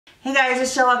Hey guys,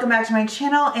 it's Jill. Welcome back to my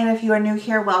channel, and if you are new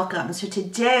here, welcome. So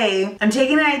today, I'm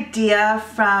taking an idea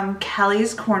from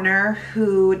Kelly's Corner,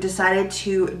 who decided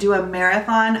to do a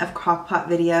marathon of crockpot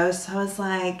videos. So I was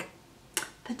like,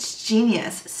 that's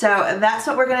genius. So that's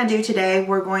what we're gonna do today.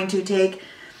 We're going to take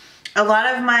a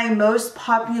lot of my most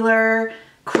popular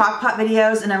crockpot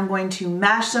videos and I'm going to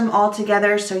mash them all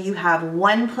together so you have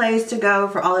one place to go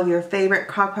for all of your favorite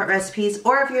crockpot recipes.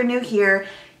 Or if you're new here,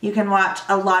 you can watch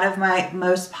a lot of my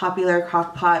most popular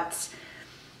crockpots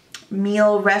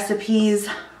meal recipes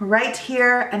right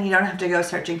here and you don't have to go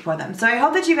searching for them. So I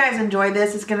hope that you guys enjoy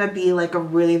this. It's gonna be like a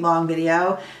really long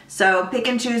video. So pick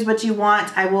and choose what you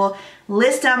want. I will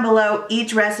list down below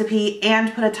each recipe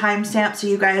and put a timestamp so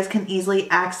you guys can easily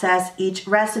access each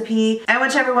recipe. And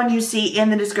whichever one you see in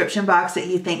the description box that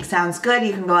you think sounds good,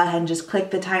 you can go ahead and just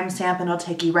click the timestamp and it'll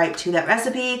take you right to that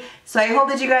recipe. So I hope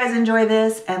that you guys enjoy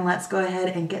this and let's go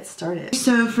ahead and get started.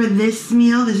 So for this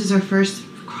meal, this is our first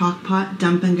crockpot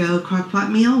dump and go crockpot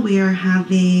meal. We are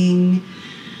having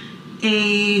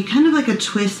a kind of like a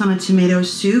twist on a tomato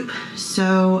soup.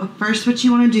 So first what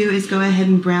you want to do is go ahead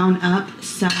and brown up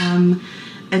some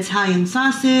Italian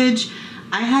sausage.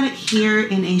 I had it here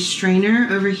in a strainer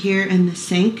over here in the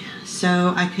sink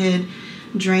so I could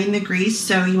drain the grease.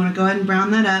 So you want to go ahead and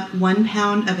brown that up. 1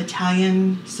 pound of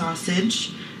Italian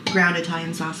sausage, ground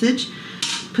Italian sausage.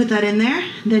 Put that in there.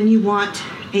 Then you want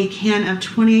a can of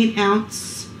 28 ounce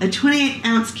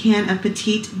can of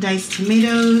petite diced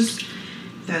tomatoes.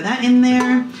 Throw that in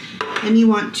there. Then you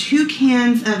want 2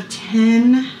 cans of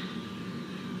 10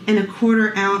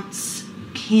 1/4 ounce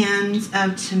cans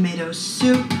of tomato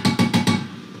soup.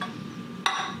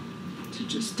 So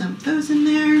just dump those in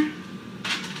there.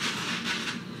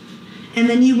 And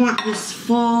then you want this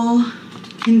full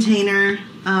container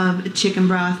of chicken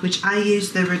broth, which I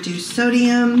use the reduced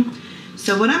sodium.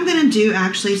 So what I'm gonna do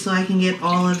actually, so I can get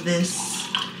all of this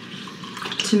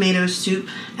tomato soup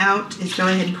out, is go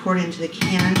ahead and pour it into the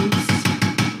cans.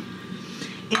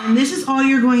 And this is all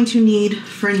you're going to need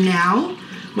for now.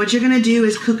 What you're gonna do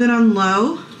is cook it on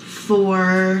low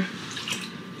for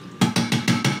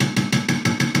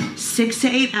 6 to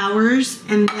 8 hours,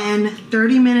 and then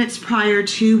 30 minutes prior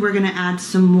to, we're gonna add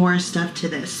some more stuff to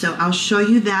this. So I'll show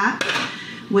you that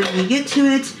when we get to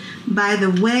it. By the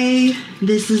way,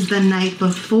 this is the night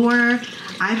before.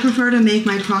 I prefer to make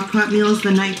my crockpot meals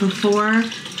the night before.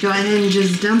 Go ahead and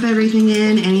just dump everything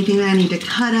in, anything that I need to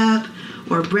cut up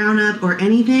or brown up or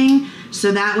anything.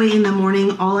 So that way in the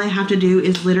morning, all I have to do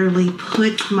is literally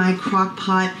put my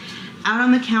crockpot out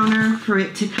on the counter for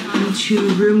it to come to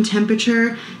room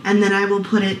temperature, and then I will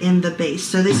put it in the base.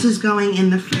 So this is going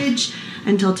in the fridge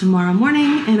until tomorrow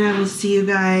morning, and I will see you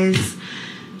guys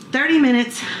 30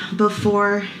 minutes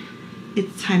before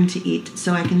it's time to eat,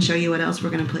 so I can show you what else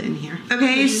we're gonna put in here.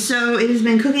 Okay, so it has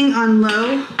been cooking on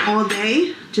low all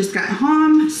day. Just got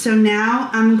home, so now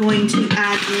I'm going to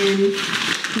add in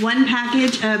 1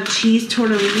 package of cheese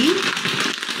tortellini.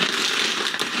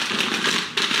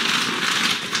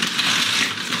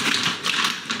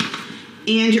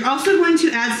 And you're also going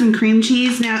to add some cream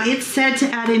cheese. Now it's said to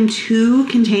add in 2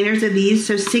 containers of these,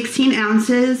 so 16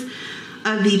 ounces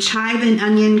of the chive and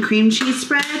onion cream cheese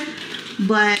spread.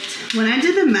 But when I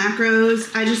did the macros,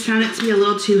 I just found it to be a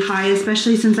little too high,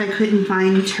 especially since I couldn't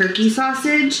find turkey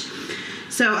sausage.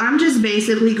 So I'm just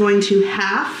basically going to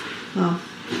half, well,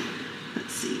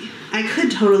 let's see. I could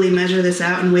totally measure this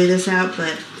out and weigh this out,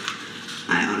 but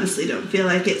I honestly don't feel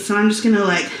like it. So I'm just gonna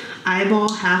like eyeball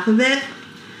half of it,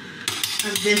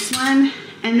 of this one.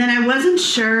 And then I wasn't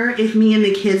sure if me and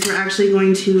the kids were actually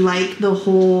going to like the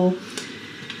whole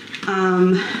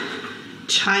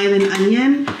chive and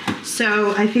onion.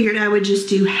 So I figured I would just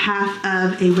do half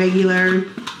of a regular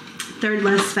 1/3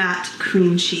 less fat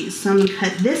cream cheese. So I'm gonna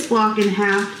cut this block in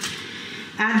half,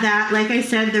 add that. Like I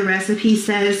said, the recipe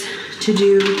says to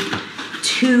do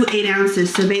 2 8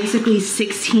 ounces. So basically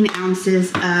 16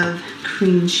 ounces of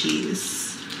cream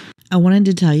cheese. I wanted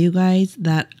to tell you guys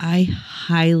that I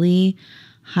highly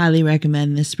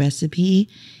recommend this recipe.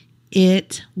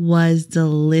 It was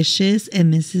delicious,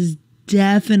 and this is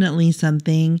definitely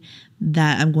something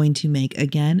that I'm going to make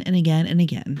again and again and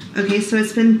again. Okay, so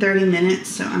it's been 30 minutes,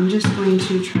 so I'm just going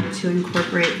to try to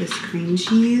incorporate this cream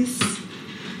cheese.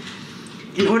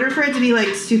 In order for it to be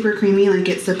like super creamy like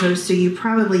it's supposed to, you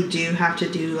probably do have to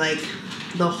do like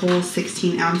the whole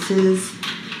 16 ounces.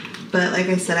 But like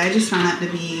I said, I just found that to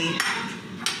be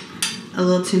a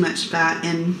little too much fat,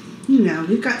 and you know,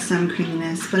 we've got some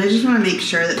creaminess, but I just want to make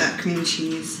sure that that cream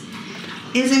cheese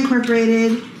is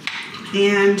incorporated.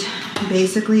 And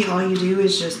basically all you do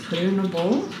is just put it in a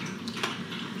bowl.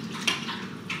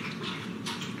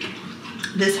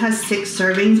 This has 6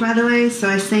 servings, by the way, so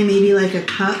I say maybe like a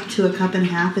cup to a cup and a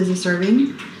half is a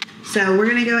serving. So we're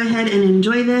gonna go ahead and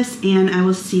enjoy this, and I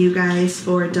will see you guys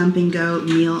for Dump and Go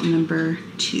meal number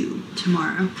 2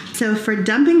 tomorrow. So for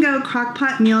Dump and Go crock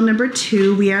pot meal number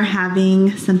 2, we are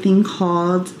having something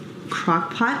called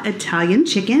crock pot Italian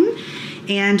chicken.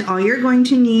 And all you're going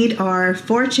to need are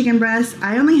 4 chicken breasts.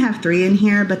 I only have 3 in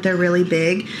here, but they're really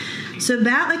big. So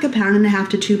about like 1.5 pounds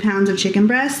to 2 pounds of chicken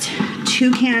breast,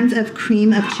 2 cans of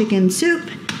cream of chicken soup,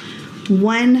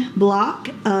 1 block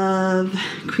of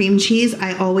cream cheese.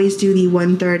 I always do the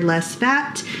 1/3 less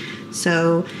fat,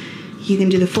 so you can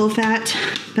do the full fat,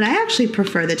 but I actually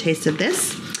prefer the taste of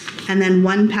this. And then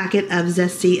 1 packet of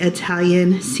zesty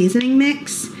Italian seasoning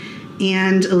mix.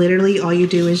 And literally all you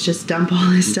do is just dump all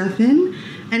this stuff in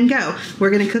and go.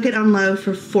 We're gonna cook it on low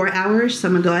for 4 hours. So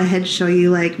I'm gonna go ahead and show you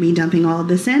like me dumping all of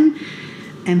this in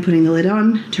and putting the lid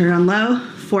on, turn it on low,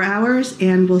 4 hours,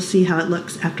 and we'll see how it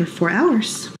looks after 4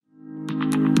 hours.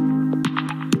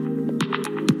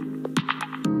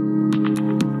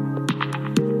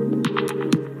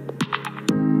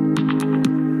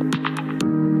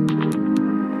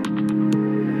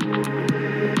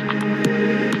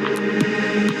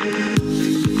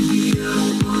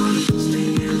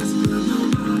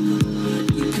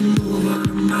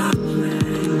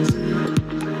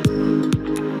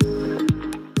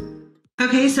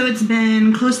 Okay, so it's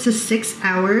been close to 6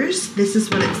 hours. This is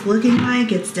what it's looking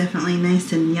like. It's definitely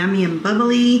nice and yummy and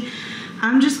bubbly.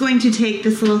 I'm just going to take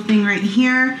this little thing right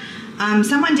here.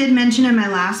 Someone did mention in my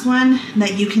last one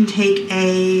that you can take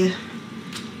a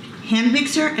hand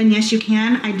mixer, and yes, you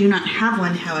can. I do not have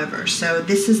one, however, so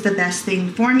this is the best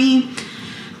thing for me.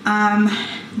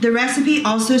 The recipe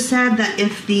also said that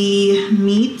if the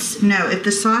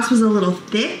sauce was a little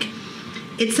thick,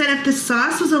 it said if the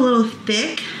sauce was a little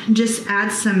thick, just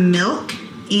add some milk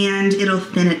and it'll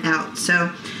thin it out.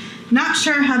 So not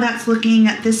sure how that's looking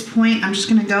at this point. I'm just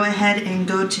gonna go ahead and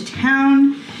go to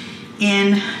town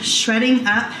in shredding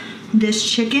up this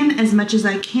chicken as much as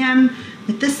I can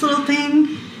with this little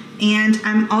thing. And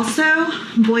I'm also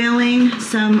boiling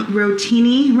some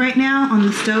rotini right now on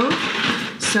the stove.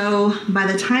 So by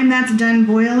the time that's done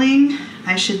boiling,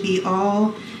 I should be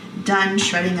all done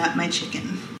shredding up my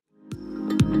chicken.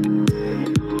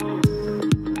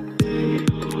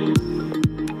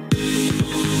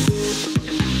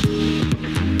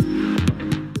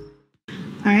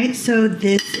 Alright, so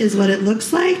this is what it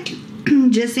looks like.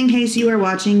 Just in case you are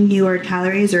watching your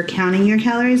calories or counting your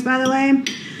calories, by the way,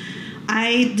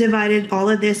 I divided all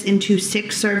of this into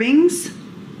 6 servings.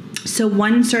 So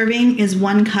 1 serving is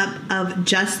 1 cup of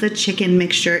just the chicken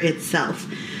mixture itself.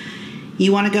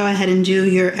 You want to go ahead and do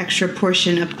your extra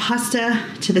portion of pasta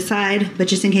to the side, but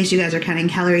just in case you guys are counting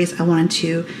calories, I wanted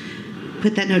to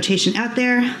put that notation out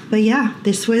there. But yeah,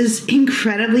 this was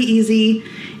incredibly easy.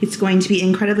 It's going to be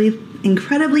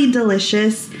incredibly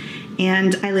delicious.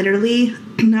 And I literally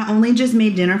not only just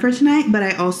made dinner for tonight, but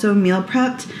I also meal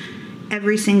prepped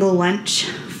every single lunch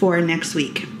for next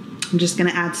week. I'm just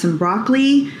gonna add some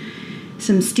broccoli,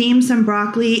 steam some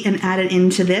broccoli and add it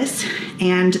into this.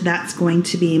 And that's going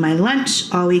to be my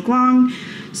lunch all week long.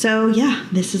 So yeah,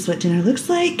 this is what dinner looks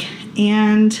like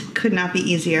and could not be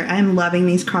easier. I'm loving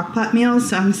these crock pot meals,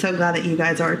 so I'm so glad that you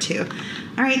guys are too.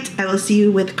 All right, I will see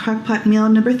you with crock pot meal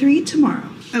number 3 tomorrow.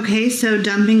 Okay, so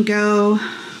Dump and Go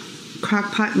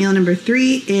crock pot meal number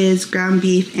 3 is ground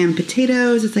beef and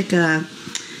potatoes. It's like a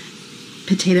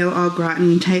potato au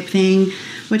gratin type thing.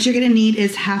 What you're gonna need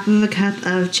is 1/2 cup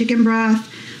of chicken broth,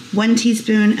 1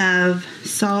 teaspoon of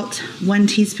salt, 1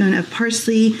 teaspoon of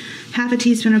parsley, 1/2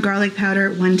 teaspoon of garlic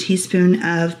powder, 1 teaspoon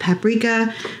of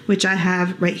paprika, which I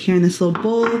have right here in this little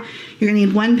bowl. You're gonna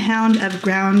need 1 pound of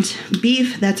ground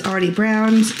beef that's already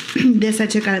browned. This I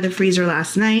took out of the freezer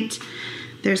last night.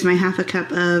 There's my 1/2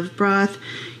 cup of broth.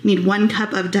 You need 1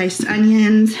 cup of diced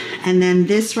onions, and then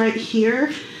this right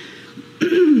here,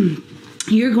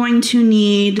 you're going to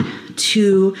need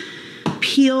to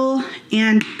peel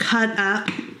and cut up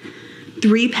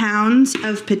 3 pounds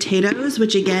of potatoes,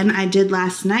 which again I did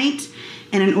last night.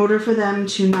 And in order for them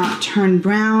to not turn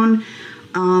brown,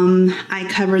 I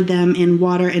covered them in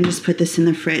water and just put this in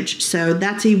the fridge. So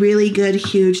that's a really good,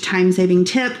 huge time-saving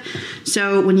tip.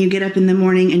 So when you get up in the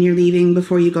morning and you're leaving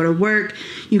before you go to work,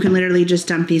 you can literally just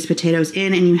dump these potatoes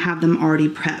in and you have them already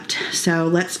prepped. So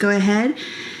let's go ahead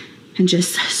and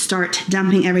just start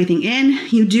dumping everything in.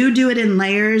 You do it in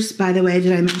layers. By the way,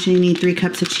 did I mention you need 3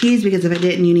 cups of cheese? Because if I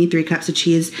didn't, you need 3 cups of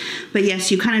cheese. But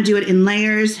yes, you kind of do it in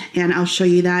layers, and I'll show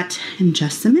you that in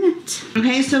just a minute.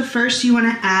 Okay, so first you want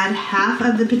to add 1/2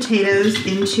 of the potatoes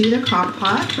into the crock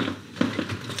pot,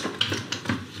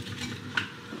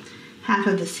 1/2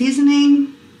 of the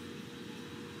seasoning,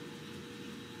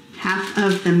 half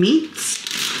of the meat.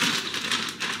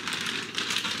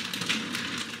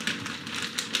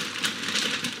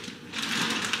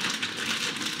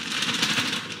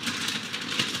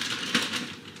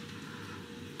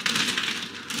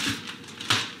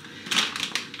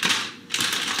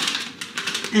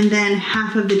 And then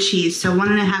half of the cheese. So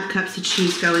 1.5 cups of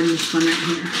cheese go in this one right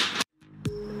here.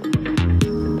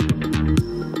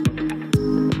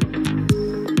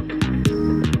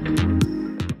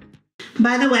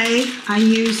 By the way, I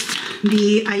used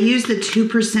the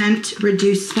 2%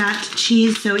 reduced fat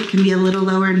cheese so it can be a little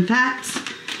lower in fats.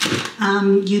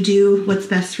 You do what's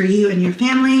best for you and your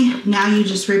family. Now you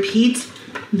just repeat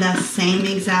the same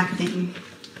exact thing.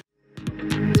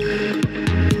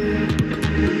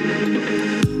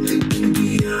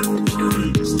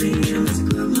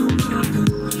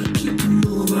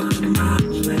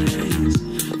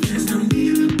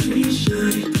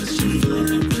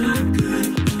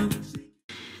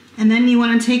 And then you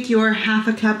want to take your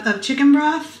 1/2 cup of chicken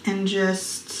broth and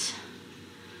just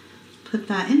put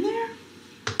that in there.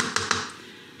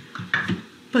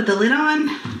 Put the lid on,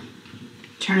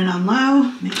 turn it on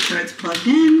low, make sure it's plugged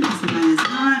in because mine is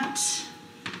not.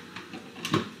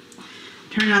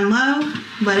 Turn it on low,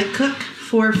 let it cook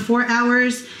for 4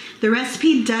 hours. The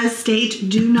recipe does state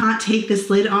do not take this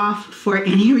lid off for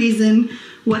any reason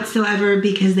whatsoever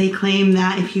because they claim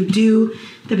that if you do,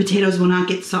 the potatoes will not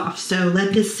get soft. So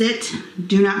let this sit,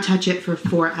 do not touch it for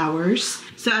 4 hours.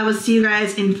 So I will see you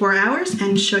guys in 4 hours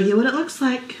and show you what it looks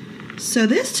like. So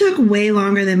this took way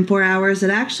longer than 4 hours. It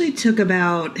actually took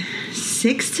about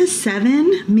 6 to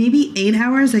 7, maybe 8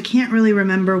 hours. I can't really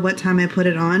remember what time I put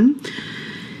it on.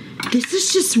 This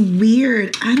is just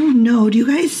weird. I don't know. Do you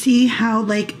guys see how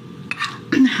like,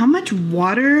 how much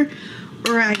water,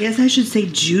 or I guess I should say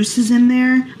juice is in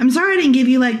there? I'm sorry I didn't give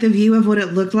you like the view of what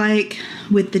it looked like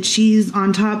with the cheese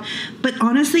on top, but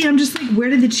honestly, I'm just like, where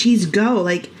did the cheese go?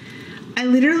 Like, I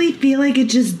literally feel like it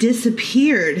just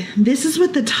disappeared. This is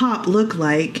what the top looked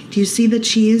like. Do you see the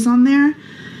cheese on there?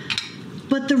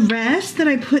 But the rest that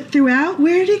I put throughout,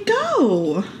 where did it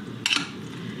go?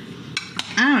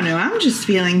 I don't know. I'm just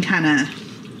feeling kind of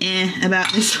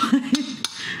about this one.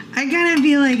 I kind of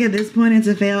feel like at this point it's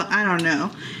a fail. I don't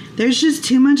know. There's just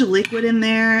too much liquid in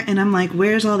there, and I'm like,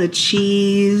 where's all the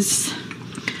cheese?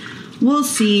 We'll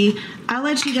see. I'll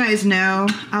let you guys know.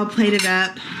 I'll plate it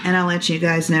up, and I'll let you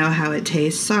guys know how it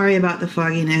tastes. Sorry about the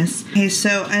fogginess. Okay,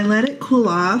 so I let it cool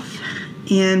off,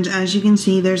 and as you can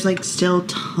see, there's like still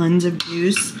tons of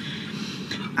juice.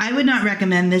 I would not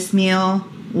recommend this meal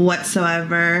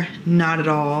whatsoever. Not at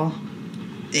all.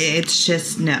 It's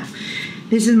just, no.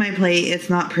 This is my plate. It's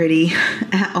not pretty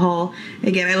at all.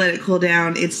 Again, I let it cool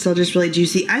down. It's still just really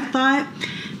juicy. I thought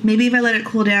maybe if I let it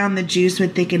cool down, the juice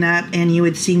would thicken up and you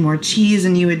would see more cheese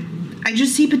and you would, I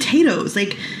just see potatoes.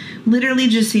 Like, literally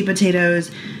just see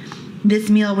potatoes. This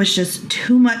meal was just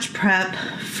too much prep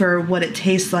for what it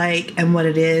tastes like and what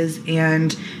it is.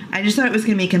 And I just thought it was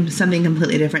going to be something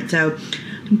completely different. So,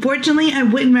 unfortunately, I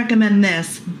wouldn't recommend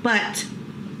this, but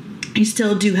I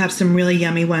still do have some really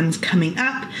yummy ones coming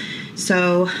up.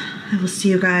 So I will see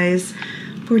you guys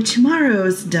for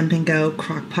tomorrow's Dump and Go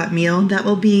crock pot meal. That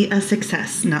will be a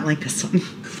success, not like this one.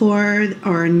 For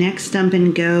our next Dump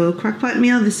and Go crock pot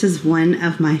meal, this is one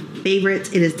of my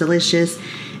favorites. It is delicious,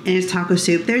 and it's taco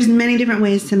soup. There's many different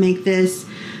ways to make this.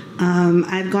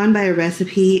 I've gone by a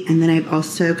recipe, and then I've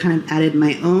also kind of added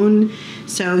my own.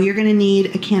 So you're gonna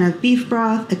need a can of beef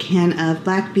broth, a can of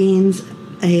black beans,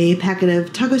 a packet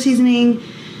of taco seasoning,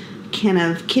 a can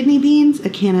of kidney beans, a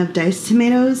can of diced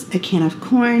tomatoes, a can of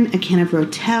corn, a can of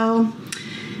Rotel,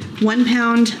 1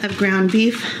 pound of ground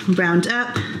beef browned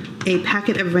up, a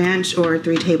packet of ranch or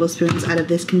 3 tablespoons out of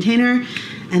this container,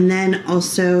 and then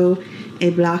also a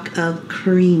block of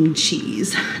cream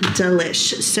cheese.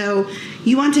 Delish. So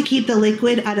you want to keep the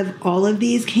liquid out of all of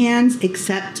these cans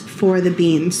except for the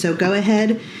beans. So go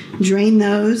ahead, drain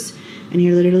those, and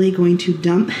you're literally going to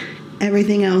dump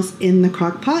everything else in the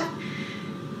crock pot.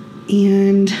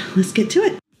 And let's get to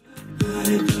it.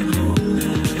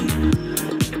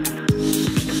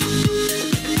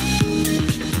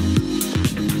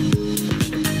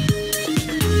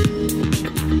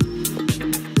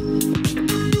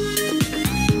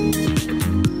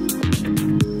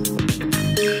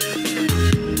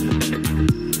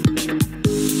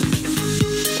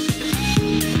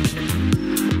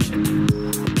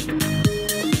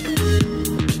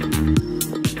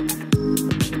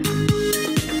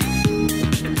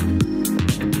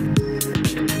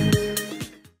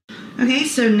 Okay,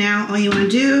 so now all you want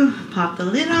to do, pop the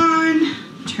lid on,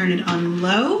 turn it on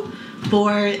low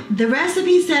For the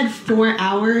recipe said 4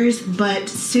 hours, but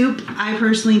soup, I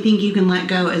personally think you can let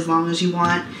go as long as you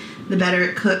want. The better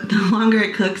it cooks, the longer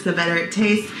it cooks, the better it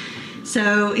tastes.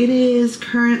 So it is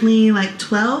currently like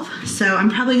 12, so I'm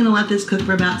probably gonna let this cook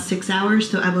for about 6 hours,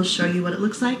 so I will show you what it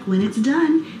looks like when it's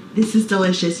done. This is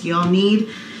delicious. Y'all need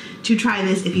to try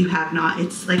this if you have not.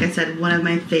 It's, like I said, one of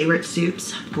my favorite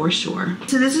soups for sure.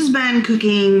 So this has been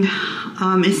cooking,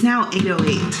 it's now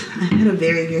 8:08. I've had a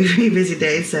very, very, very busy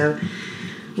day, so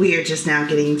we are just now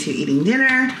getting to eating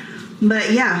dinner.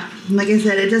 But yeah, like I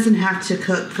said, it doesn't have to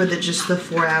cook for just the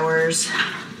 4 hours.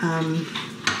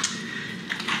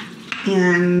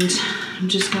 And I'm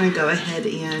just gonna go ahead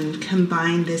and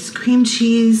combine this cream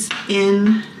cheese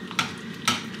in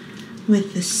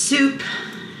with the soup.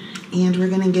 And we're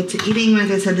gonna get to eating.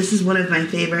 Like I said, this is one of my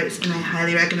favorites and I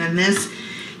highly recommend this.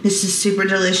 This is super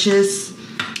delicious.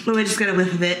 Oh, I just got a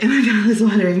whiff of it and my mouth is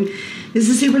watering. This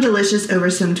is super delicious over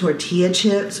some tortilla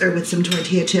chips or with some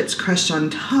tortilla chips crushed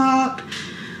on top.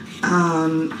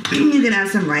 You can add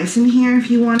some rice in here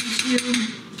if you wanted to.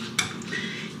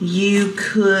 You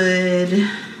could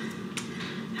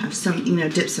have some, you know,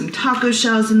 dip some taco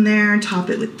shells in there, top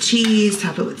it with cheese,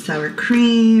 top it with sour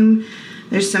cream.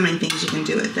 There's so many things you can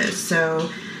do with this. So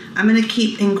I'm gonna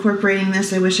keep incorporating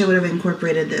this. I wish I would have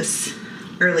incorporated this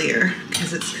earlier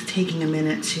because it's taking a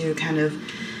minute to kind of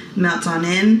melt on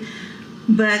in.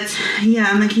 But yeah,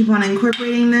 I'm gonna keep on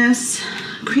incorporating this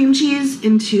cream cheese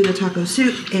into the taco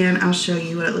soup and I'll show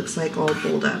you what it looks like all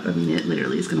bowled up. I mean, it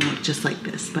literally is gonna look just like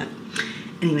this, but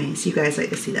anyways, you guys like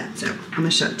to see that, so I'm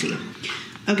gonna show it to you.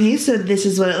 Okay, so this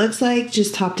is what it looks like.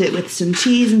 Just topped it with some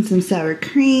cheese and some sour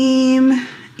cream.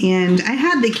 And I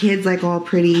had the kids like all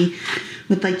pretty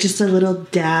with like just a little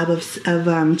dab of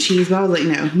cheese, but I was like,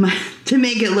 no, to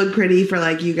make it look pretty for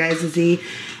like you guys to see.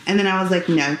 And then I was like,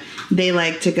 no, they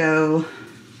like to go,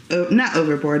 not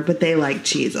overboard, but they like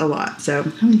cheese a lot.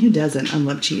 So, I mean, who doesn't? I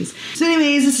love cheese. So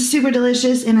anyways, this is super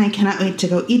delicious and I cannot wait to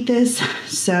go eat this.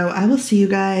 So I will see you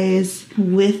guys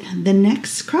with the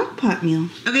next crock pot meal.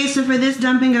 Okay, so for this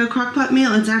dump and go crock pot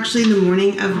meal, it's actually the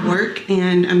morning of work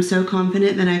and I'm so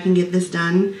confident that I can get this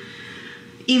done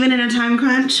even in a time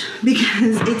crunch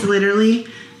because it's literally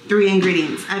 3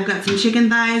 ingredients. I've got some chicken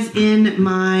thighs in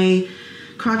my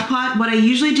crock pot. What I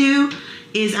usually do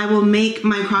is I will make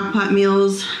my crock pot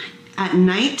meals at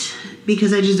night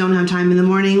because I just don't have time in the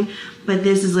morning, but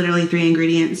this is literally 3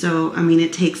 ingredients, so I mean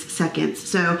it takes seconds.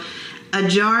 So a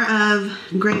jar of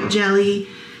grape jelly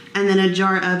and then a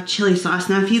jar of chili sauce.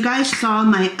 Now if you guys saw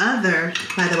my other,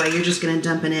 by the way, you're just gonna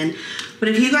dump it in, but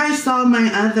if you guys saw my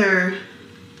other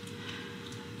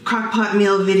crock pot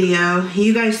meal video,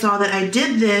 you guys saw that I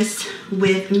did this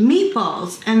with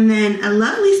meatballs, and then a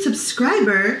lovely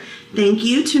subscriber, thank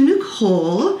you to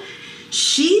Nicole,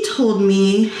 she told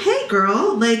me, hey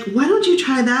girl, like why don't you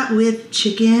try that with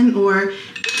chicken, or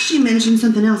she mentioned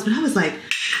something else, but I was like,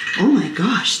 oh my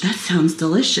gosh, that sounds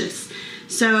delicious.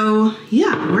 So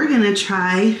yeah, we're gonna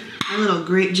try a little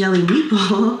grape jelly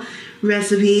meatball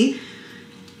recipe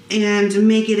and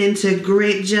make it into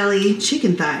grape jelly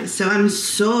chicken thighs. So I'm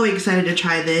so excited to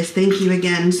try this. Thank you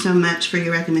again so much for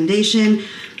your recommendation.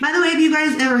 By the way, if you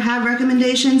guys ever have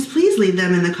recommendations, please leave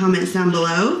them in the comments down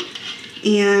below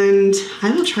and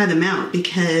I will try them out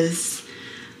because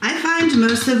I find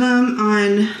most of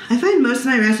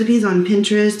my recipes on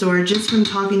Pinterest or just from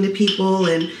talking to people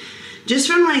and just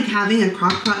from like having a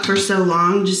crock pot for so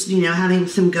long, just, you know, having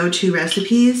some go-to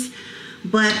recipes.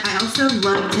 But I also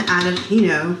love to add a, you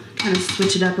know, kind of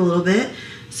switch it up a little bit.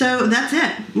 So that's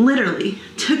it. Literally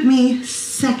took me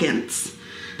seconds.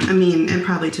 I mean, it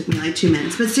probably took me like 2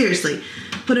 minutes, but seriously,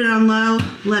 put it on low,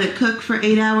 let it cook for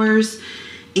 8 hours.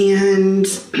 And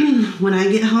when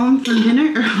I get home from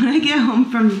dinner or when I get home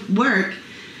from work,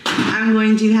 I'm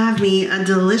going to have me a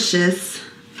delicious,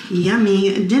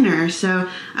 yummy dinner. So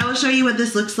I will show you what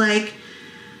this looks like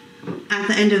at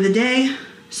the end of the day.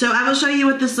 So I will show you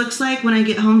what this looks like when I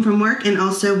get home from work and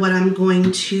also what I'm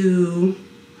going to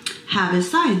have as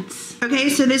sides. Okay,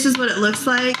 so this is what it looks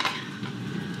like.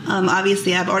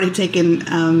 Obviously I've already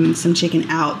taken some chicken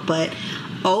out, but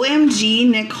OMG,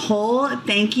 Nicole,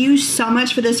 thank you so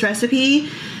much for this recipe.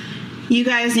 You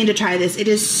guys need to try this. It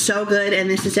is so good and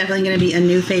this is definitely gonna be a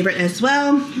new favorite as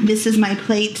well. This is my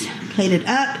plate plated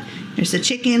up. There's the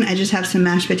chicken. I just have some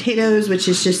mashed potatoes, which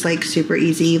is just like super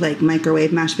easy, like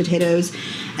microwave mashed potatoes.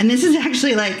 And this is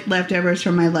actually like leftovers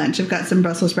from my lunch. I've got some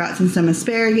Brussels sprouts and some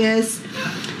asparagus.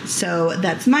 So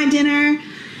that's my dinner.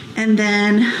 And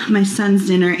then my son's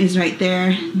dinner is right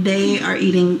there. They are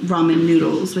eating ramen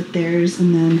noodles with theirs,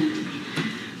 and then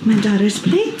my daughter's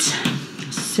plate.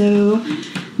 So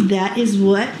that is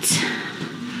what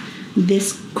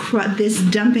this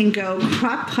dump and go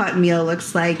crock pot meal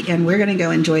looks like, and we're gonna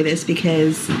go enjoy this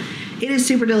because it is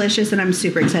super delicious and I'm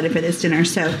super excited for this dinner.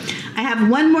 So I have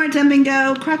one more dump and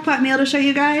go crock pot meal to show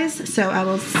you guys, so I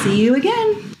will see you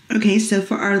again. Okay, so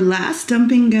for our last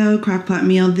dump and go crock pot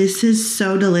meal, this is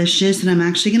so delicious and I'm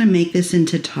actually gonna make this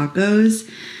into tacos.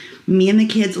 Me and the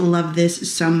kids love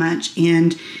this so much,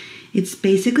 and it's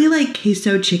basically like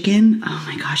queso chicken. Oh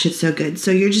my gosh, it's so good. So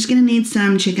you're just gonna need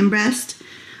some chicken breast,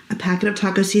 a packet of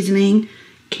taco seasoning,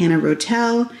 can of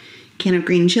Rotel, can of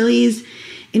green chilies,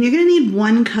 and you're gonna need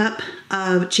 1 cup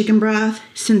of chicken broth.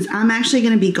 Since I'm actually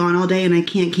gonna be gone all day and I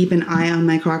can't keep an eye on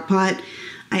my crock pot,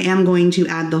 I am going to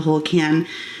add the whole can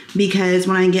because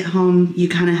when I get home, you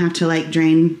kind of have to like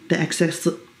drain the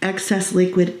excess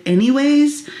liquid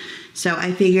anyways. So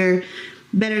I figure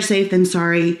better safe than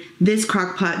sorry. This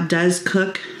crock pot does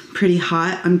cook pretty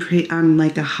hot on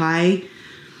like a high.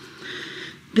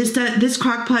 This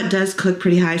crock pot does cook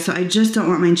pretty high, so I just don't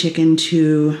want my chicken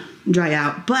to dry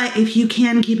out. But if you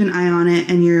can keep an eye on it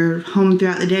and you're home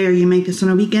throughout the day or you make this on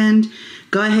a weekend,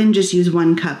 go ahead and just use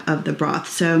 1 cup of the broth.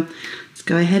 So let's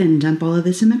go ahead and dump all of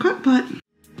this in the crock pot.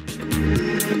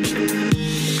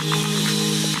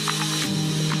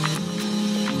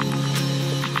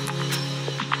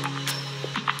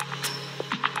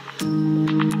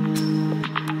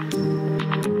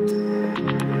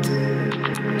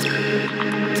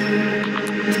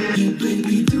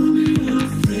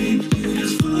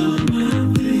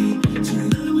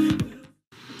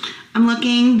 I'm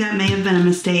looking, that may have been a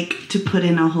mistake to put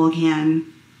in a whole can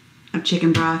of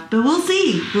chicken broth, but we'll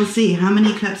see. We'll see. How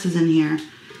many cups is in here?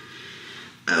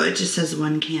 Oh, it just says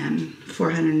 1 can,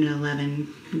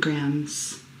 411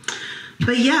 grams.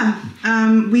 But yeah,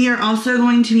 we are also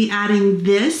going to be adding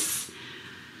this.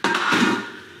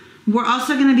 We're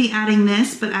also going to be adding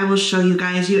this, but I will show you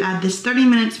guys. You add this 30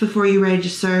 minutes before you're ready to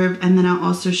serve, and then I'll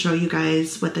also show you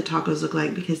guys what the tacos look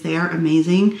like because they are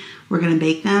amazing. We're going to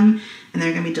bake them, and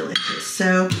they're going to be delicious.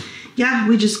 So yeah,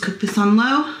 we just cook this on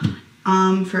low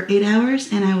for 8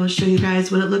 hours, and I will show you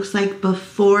guys what it looks like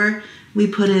before we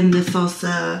put in the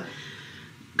salsa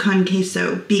con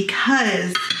queso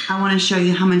because I want to show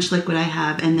you how much liquid I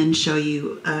have and then show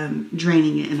you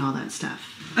draining it and all that stuff.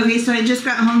 Okay, so I just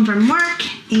got home from work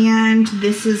and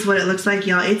this is what it looks like,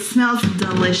 y'all. It smells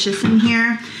delicious in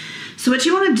here. So what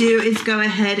you want to do is go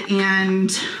ahead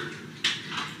and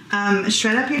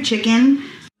shred up your chicken.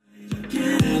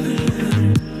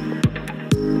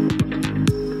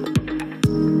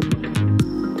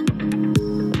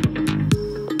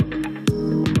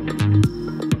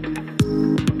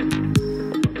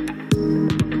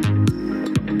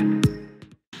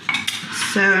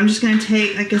 So I'm just going to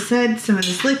take, like I said, some of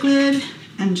this liquid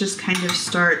and just kind of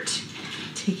start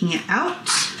taking it out.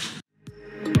 So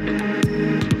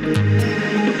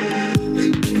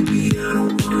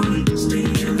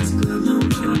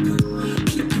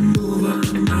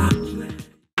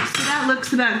that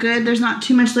looks about good. There's not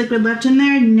too much liquid left in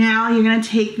there. Now you're going to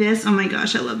take this. Oh my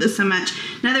gosh, I love this so much.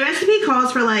 Now the recipe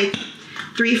calls for like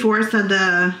 3/4 of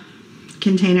the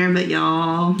container, but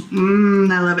y'all,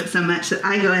 I love it so much that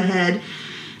I go ahead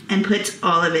and put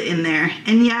all of it in there.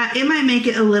 And yeah, it might make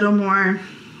it a little more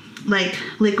like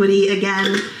liquidy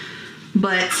again,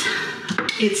 but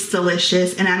it's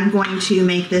delicious. And I'm going to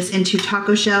make this into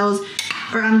taco shells,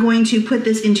 or I'm going to put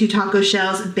this into taco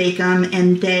shells, bake them,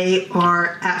 and they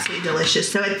are absolutely delicious.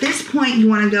 So at this point, you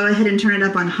want to go ahead and turn it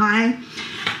up on high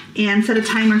and set a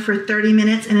timer for 30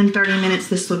 minutes, and in 30 minutes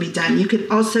this will be done. You could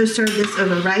also serve this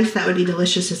over rice. That would be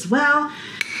delicious as well.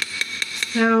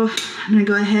 So I'm gonna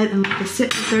go ahead and let this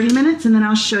sit for 30 minutes and then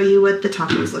I'll show you what the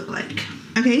tacos look like.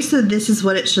 Okay, so this is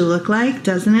what it should look like.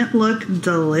 Doesn't it look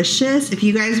delicious? If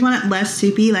you guys want it less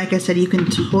soupy, like I said, you can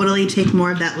totally take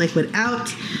more of that liquid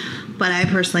out. But I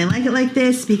personally like it like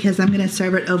this because I'm gonna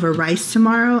serve it over rice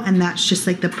tomorrow, and that's just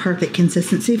like the perfect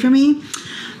consistency for me.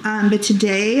 But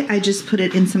today I just put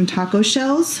it in some taco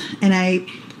shells and I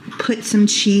put some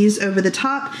cheese over the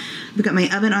top. I've got my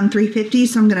oven on 350,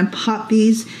 so I'm gonna pop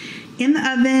these in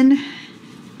the oven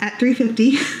at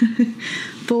 350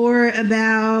 for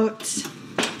about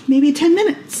maybe 10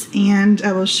 minutes. And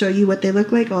I will show you what they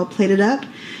look like. I'll plate it up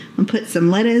and put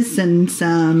some lettuce and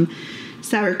some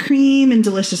sour cream and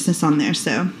deliciousness on there.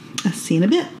 So I'll see you in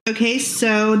a bit. Okay,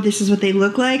 so this is what they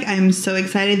look like. I'm so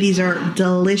excited. These are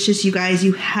delicious, you guys.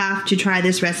 You have to try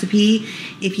this recipe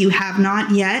if you have not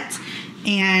yet.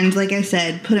 And like I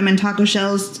said, put them in taco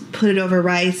shells, put it over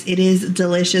rice. It is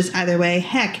delicious either way.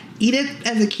 Heck, eat it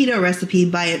as a keto recipe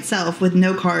by itself with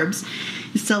no carbs.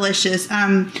 It's delicious.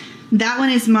 That one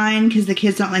is mine because the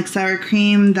kids don't like sour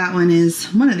cream. That one is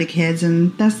one of the kids,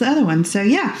 and that's the other one. So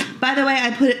yeah. By the way,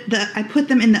 I put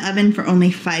them in the oven for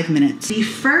only 5 minutes. The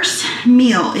first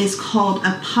meal is called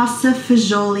a pasta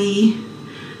fagioli.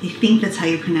 I think that's how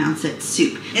you pronounce it.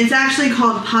 Soup. It's actually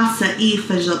called pasta e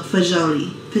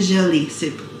fagioli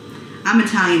soup. I'm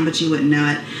Italian, but you wouldn't know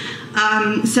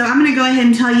it. So I'm gonna go ahead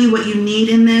and tell you what you need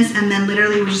in this, and then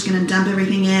literally we're just gonna dump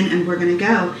everything in and we're gonna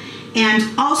go. And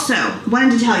also,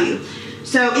 wanted to tell you,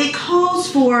 so it calls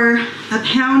for a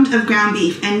pound of ground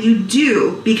beef, and you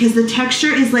do, because the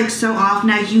texture is like so off.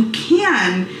 Now you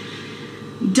can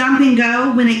dump and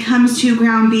go when it comes to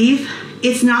ground beef.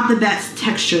 It's not the best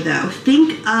texture though.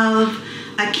 Think of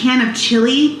a can of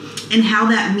chili and how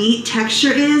that meat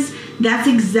texture is. That's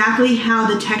exactly how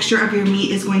the texture of your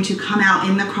meat is going to come out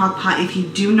in the crock pot if you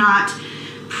do not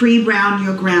pre-brown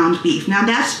your ground beef. Now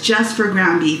that's just for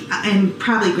ground beef and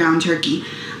probably ground turkey.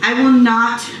 I will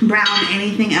not brown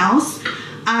anything else.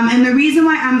 And the reason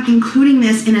why I'm including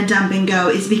this in a dump and go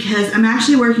is because I'm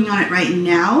actually working on it right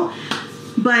now,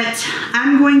 but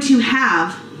I'm going to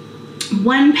have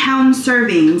 1 pound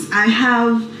servings. I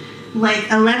have like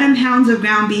 11 pounds of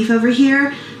ground beef over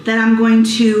here that I'm going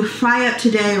to fry up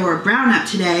today or brown up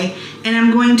today, and I'm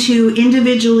going to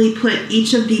individually put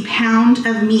each of the pound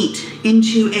of meat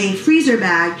into a freezer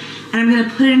bag, and I'm gonna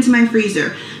put it into my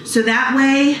freezer. So that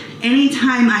way,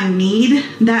 anytime I need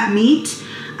that meat,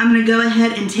 I'm gonna go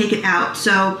ahead and take it out.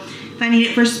 So if I need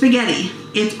it for spaghetti,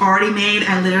 it's already made.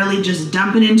 I literally just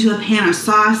dump it into a pan of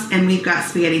sauce and we've got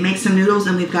spaghetti. Make some noodles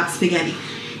and we've got spaghetti.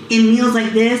 In meals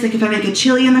like this, like if I make a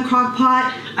chili in the crock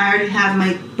pot, I already have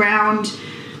my browned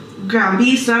ground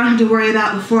beef, so I don't have to worry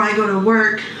about before I go to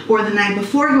work or the night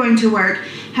before going to work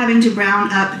having to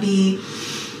brown up the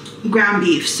ground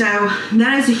beef. So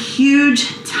that is a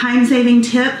huge time-saving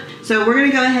tip. So we're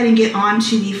gonna go ahead and get on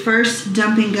to the first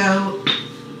dump and go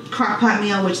crock pot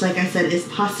meal, which like I said is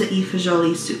pasta e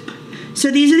fagioli soup. So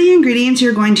these are the ingredients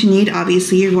you're going to need.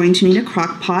 Obviously you're going to need a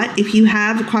crock pot. If you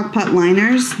have crock pot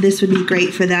liners, this would be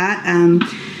great for that.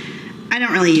 I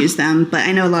don't really use them, but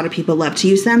I know a lot of people love to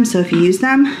use them, so if you use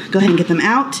them, go ahead and get them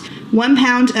out. 1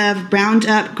 pound of browned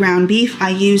up ground beef. I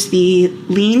use the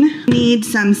lean. You need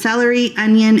some celery,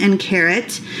 onion, and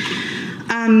carrot.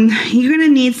 You're gonna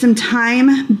need some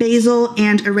thyme, basil,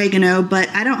 and oregano, but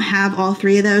I don't have all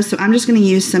 3 of those, so I'm just gonna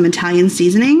use some Italian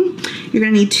seasoning. You're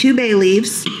gonna need 2 bay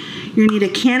leaves. You're gonna need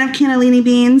a can of cannellini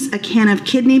beans, a can of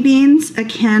kidney beans, a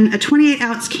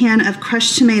 28-ounce can of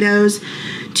crushed tomatoes,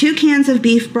 2 cans of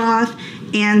beef broth,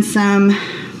 and some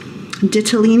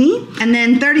ditalini. And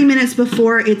then 30 minutes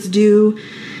before it's due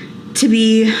to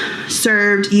be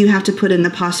served, you have to put in the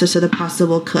pasta so the pasta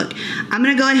will cook. I'm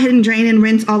gonna go ahead and drain and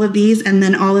rinse all of these, and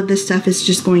then all of this stuff is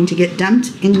just going to get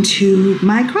dumped into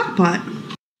my crock pot.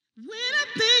 When I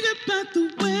think about the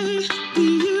way we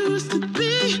used to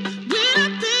be, when I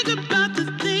think about the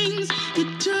things you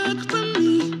took from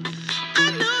me,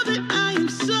 I know that I am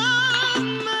so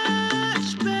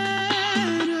much better.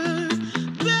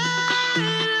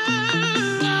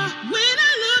 When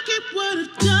I look at what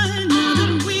I've done now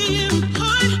that we're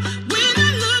apart, when I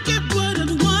look at what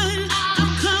I've won,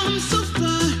 I've come so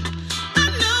far. I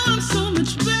know I'm so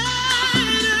much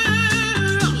better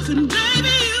off, and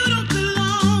baby, you don't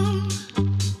belong.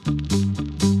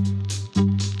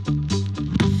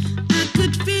 I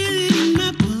could feel it in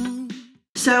my bones.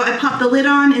 So I popped the lid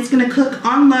on. It's gonna cook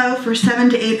on low for 7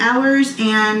 to 8 hours,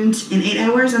 and in 8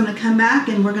 hours I'm gonna come back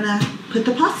and we're gonna put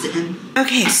the pasta in.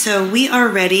 Okay, so we are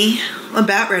ready,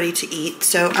 about ready to eat.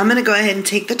 So I'm gonna go ahead and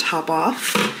take the top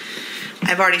off.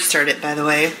 I've already stirred it, by the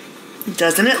way.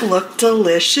 Doesn't it look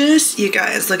delicious? You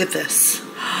guys, look at this.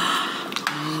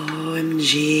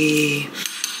 OMG.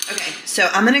 Okay, so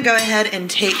I'm gonna go ahead and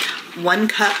take 1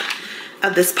 cup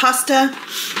of this pasta,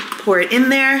 pour it in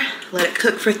there, let it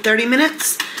cook for 30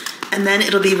 minutes, and then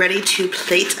it'll be ready to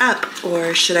plate up,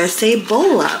 or should I say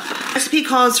bowl up. The recipe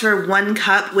calls for 1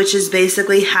 cup, which is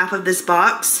basically half of this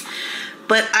box,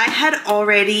 but I had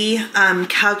already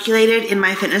calculated in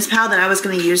my MyFitnessPal that I was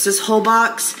gonna use this whole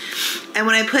box, and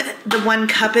when I put the 1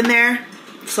 cup in there,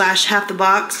 slash half the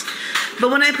box,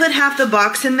 but when I put half the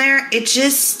box in there, it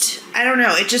just, I don't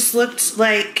know, it just looked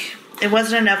like it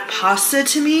wasn't enough pasta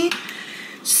to me.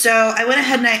 So I went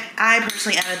ahead and I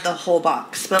personally added the whole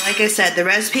box. But like I said, the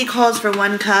recipe calls for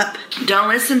 1 cup. Don't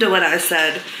listen to what I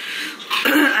said.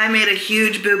 I made a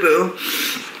huge boo-boo.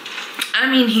 I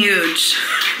mean huge.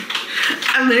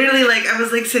 I'm literally like, I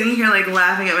was like sitting here like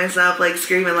laughing at myself, like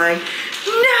screaming like,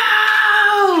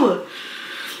 no!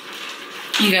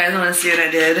 You guys wanna see what I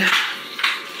did?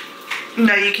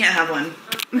 No, you can't have one.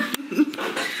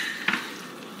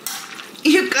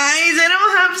 You guys, I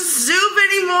don't have have soup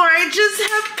anymore. I just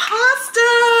have pasta.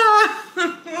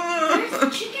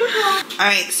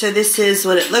 Alright, so this is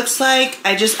what it looks like.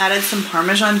 I just added some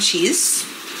Parmesan cheese.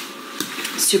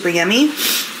 Super yummy.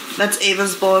 That's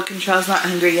Ava's bowl. Control's not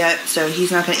hungry yet, so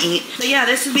he's not gonna eat. But yeah,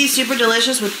 this would be super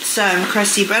delicious with some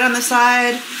crusty bread on the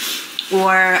side,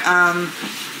 or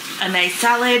a nice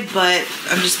salad, but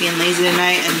I'm just being lazy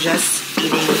tonight and just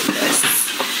eating this.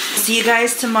 See you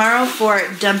guys tomorrow for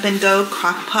Dump and Go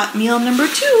Crock Pot meal number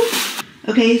 2.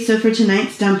 Okay, so for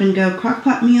tonight's Dump and Go Crock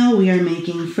Pot meal, we are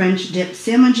making French dip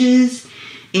sandwiches.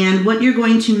 And what you're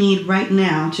going to need right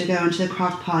now to go into the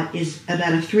crock pot is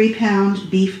about a 3-pound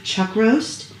beef chuck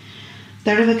roast,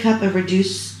 1/3 of a cup of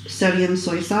reduced sodium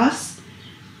soy sauce,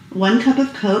 1 cup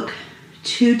of Coke,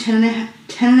 2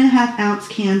 10.5 ounce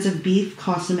cans of beef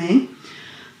consomme,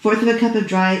 1/4 of a cup of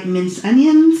dry minced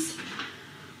onions,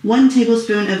 1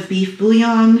 tablespoon of beef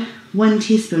bouillon, 1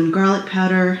 teaspoon garlic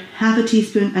powder, 1/2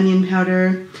 teaspoon onion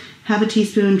powder, 1/2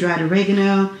 teaspoon dried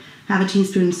oregano, 1/2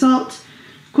 teaspoon salt,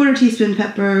 1/4 teaspoon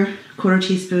pepper, 1/4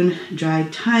 teaspoon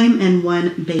dried thyme, and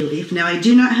 1 bay leaf. Now I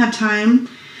do not have thyme.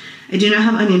 I do not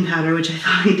have onion powder, which I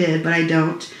thought I did, but I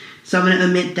don't. So I'm going to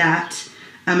omit that.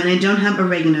 And I don't have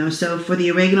oregano. So for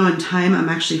the oregano and thyme, I'm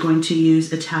actually going to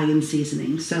use Italian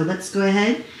seasoning. So let's go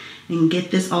ahead and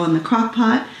get this all in the crock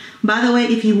pot. By the way,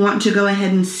 if you want to go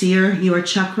ahead and sear your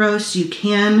chuck roast, you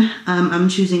can. I'm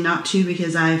choosing not to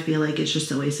because I feel like it's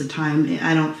just a waste of time.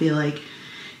 I don't feel like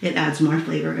it adds more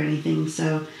flavor or anything.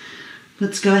 So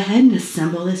let's go ahead and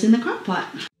assemble this in the crock pot.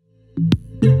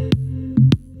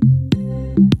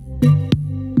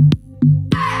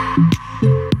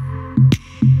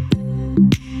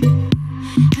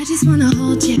 I just wanna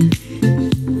hold you.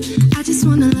 I just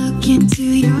wanna look into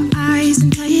your eyes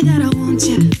and tell you that I want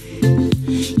you.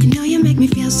 You know you make me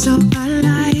feel so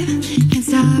alive. Can't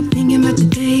stop thinking about you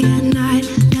day and night.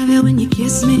 Love it when you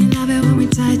kiss me, love it when we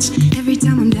touch. Every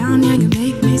time I'm down, yeah, you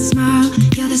make me smile.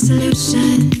 You're the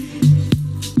solution.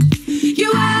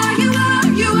 You are, you are,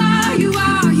 you are, you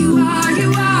are, you are,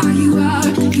 you are, you are.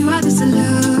 You are the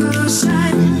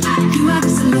solution. You are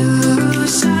the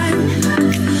solution.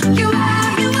 You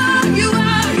are, you are, you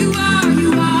are, you are,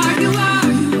 you are, you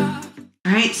are, you are.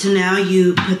 Alright, so now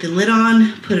you put the lid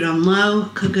on, put it on low,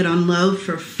 cook it on low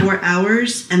for 4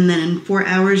 hours, and then in 4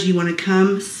 hours you want to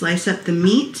come, slice up the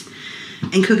meat,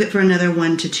 and cook it for another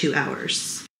 1 to 2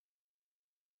 hours.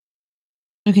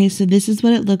 Okay, so this is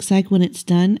what it looks like when it's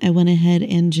done. I went ahead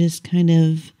and just kind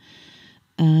of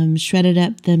shredded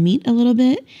up the meat a little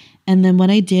bit. And then what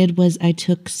I did was I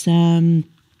took some,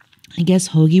 I guess,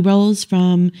 hoagie rolls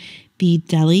from the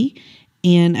deli,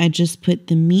 and I just put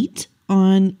the meat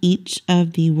on each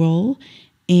of the roll,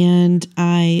 and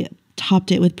I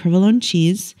topped it with provolone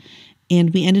cheese,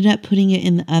 and we ended up putting it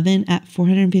in the oven at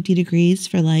 450 degrees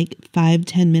for like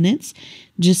 5-10 minutes,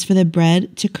 just for the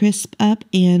bread to crisp up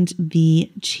and the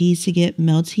cheese to get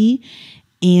melty,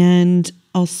 and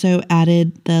also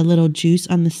added the little juice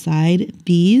on the side.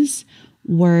 These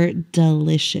were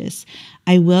delicious.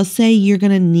 I will say you're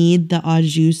going to need the au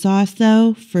jus sauce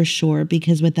though, for sure,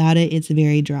 because without it, it's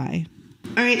very dry.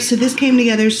 Alright, so this came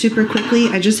together super quickly.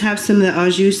 I just have some of the au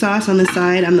jus sauce on the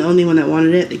side. I'm the only one that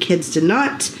wanted it. The kids did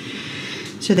not.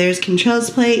 So there's Control's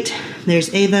plate. There's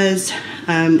Ava's.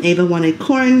 Ava wanted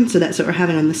corn, so that's what we're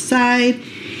having on the side.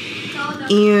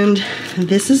 And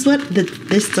this is what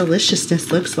this deliciousness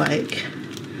looks like.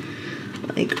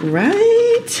 Like,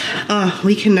 right? Oh,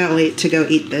 we cannot wait to go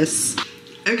eat this.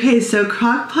 Okay, so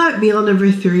crock pot meal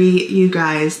number 3, you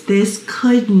guys. This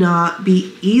could not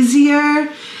be easier.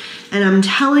 And I'm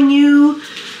telling you,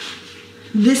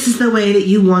 this is the way that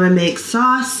you want to make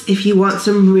sauce if you want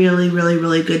some really, really,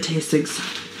 really good tasting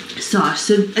sauce.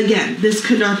 So again, this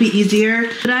could not be easier.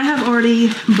 But I have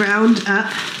already browned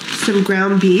up some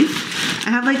ground beef. I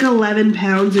have like 11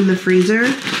 pounds in the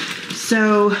freezer.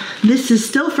 So this is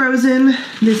still frozen.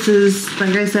 This is,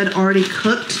 like I said, already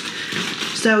cooked.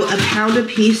 So a pound a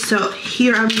piece. So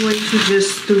here I'm going to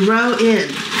just throw in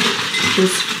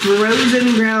this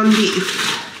frozen ground beef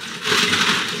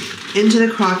into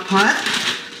the crock pot.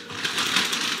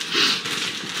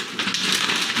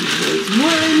 There's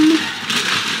 1.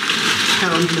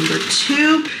 Pound number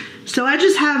 2. So I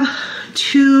just have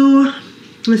 2,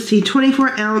 let's see,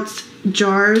 24-ounce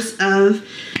jars of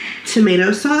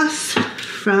tomato sauce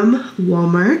from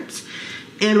Walmart.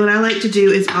 And what I like to do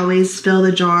is always fill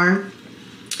the jar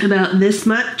about this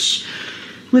much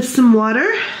with some water,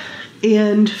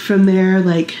 and from there,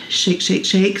 like, shake, shake,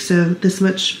 shake. So this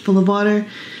much full of water,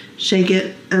 shake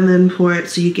it, and then pour it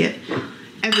so you get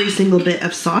every single bit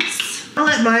of sauce. I'll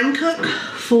let mine cook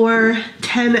for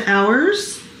 10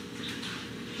 hours.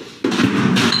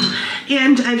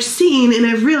 And I've seen and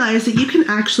I've realized that you can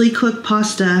actually cook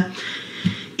pasta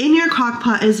in your crock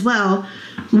pot as well.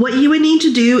 What you would need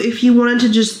to do if you wanted to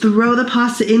just throw the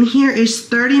pasta in here is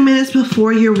 30 minutes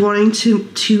before you're wanting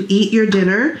to eat your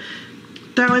dinner,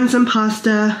 throw in some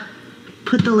pasta,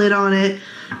 put the lid on it,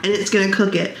 and it's gonna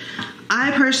cook it.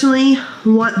 I personally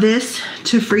want this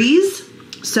to freeze.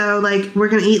 So like we're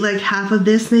gonna eat like half of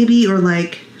this maybe, or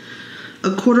like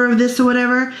a quarter of this or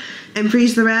whatever, and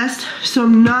freeze the rest. So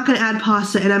I'm not gonna add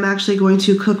pasta, and I'm actually going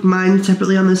to cook mine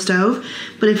separately on the stove.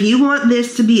 But if you want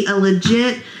this to be a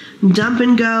legit dump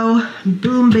and go,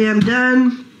 boom, bam,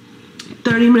 done,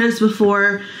 30 minutes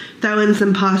before, throw in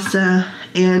some pasta,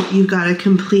 and you've got a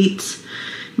complete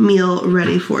meal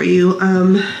ready for you.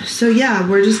 So yeah,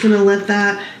 we're just gonna let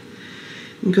that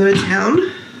go to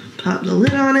town, pop the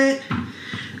lid on it,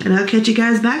 and I'll catch you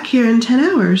guys back here in 10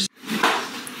 hours.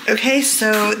 Okay,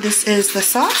 so this is the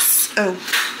sauce. Oh,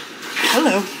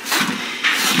 hello.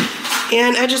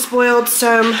 And I just boiled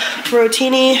some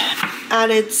rotini,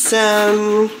 added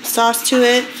some sauce to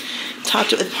it,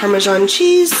 topped it with Parmesan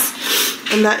cheese,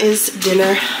 and that is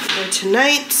dinner for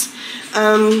tonight.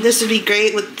 This would be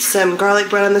great with some garlic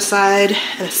bread on the side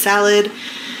and a salad,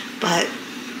 but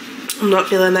I'm not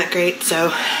feeling that great,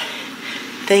 so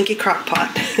thank you, crock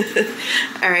pot.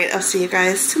 Alright, I'll see you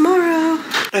guys tomorrow.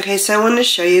 Okay, so I wanted to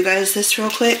show you guys this real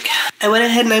quick. I went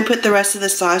ahead and I put the rest of the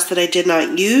sauce that I did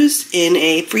not use in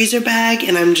a freezer bag,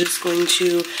 and I'm just going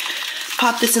to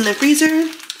pop this in the freezer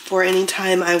for any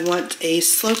time I want a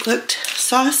slow-cooked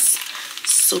sauce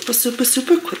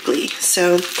super quickly.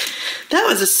 So that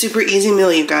was a super easy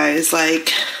meal, you guys.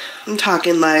 Like, I'm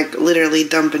talking like literally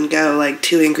dump and go, like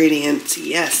 2 ingredients.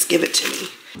 Yes, give it to me.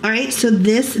 Alright, so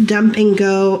this dump and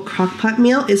go crock pot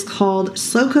meal is called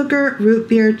Slow Cooker Root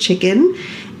Beer Chicken,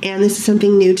 and this is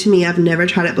something new to me. I've never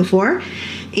tried it before.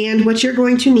 And what you're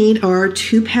going to need are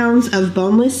 2 pounds of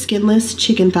boneless, skinless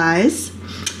chicken thighs.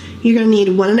 You're going to need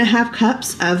 1.5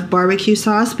 cups of barbecue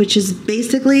sauce, which is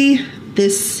basically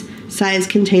this size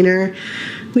container,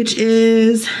 which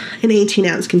is an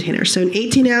 18-ounce container. So an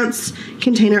 18-ounce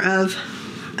container of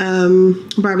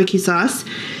barbecue sauce.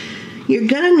 You're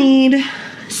gonna need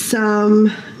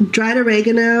some dried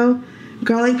oregano,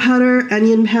 garlic powder,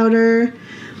 onion powder,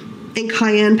 and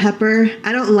cayenne pepper.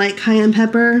 I don't like cayenne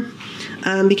pepper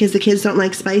because the kids don't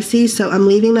like spicy, so I'm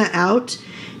leaving that out.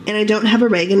 And I don't have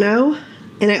oregano,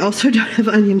 and I also don't have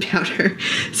onion powder.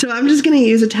 So I'm just gonna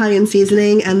use Italian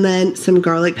seasoning and then some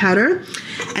garlic powder.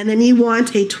 And then you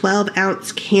want a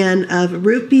 12-ounce can of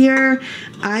root beer.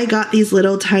 I got these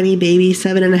little tiny baby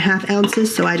 7.5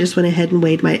 ounces, so I just went ahead and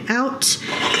weighed mine out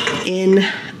in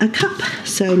a cup.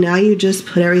 So now you just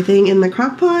put everything in the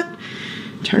crock pot,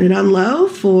 turn it on low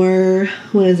for,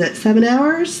 7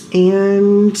 hours?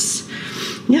 And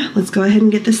yeah, let's go ahead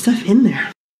and get this stuff in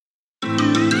there.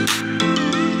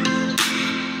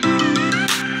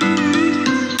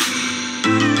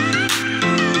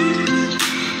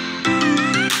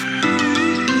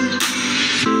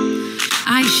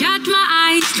 I shut my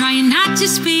eyes, trying not to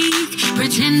speak,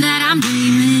 pretend that I'm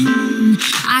dreaming.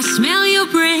 I smell your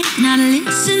breath, not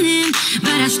listening,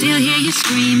 but I still hear you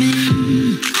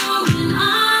screaming. Going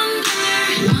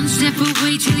under, one step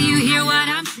away till you hear what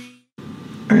I'm saying.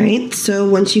 Alright, so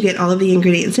once you get all of the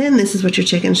ingredients in, this is what your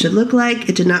chicken should look like.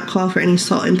 It did not call for any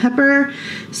salt and pepper,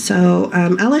 so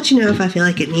I'll let you know if I feel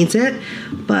like it needs it.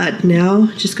 But now,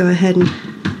 just go ahead and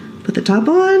put the top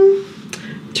on,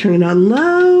 turn it on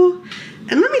low.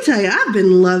 And let me tell you, I've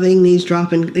been loving these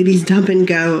dump and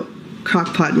go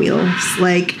crock pot meals.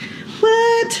 Like,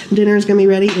 what? Dinner's gonna be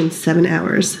ready in 7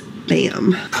 hours.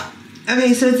 Bam.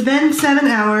 Okay, so it's been 7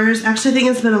 hours. Actually, I think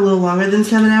it's been a little longer than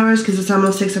 7 hours because it's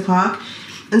almost 6 o'clock.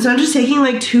 And so I'm just taking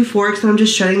like 2 forks and I'm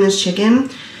just shredding this chicken.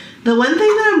 The one thing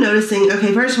that I'm noticing,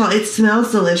 okay, first of all, it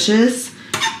smells delicious.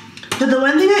 But the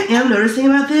one thing I am noticing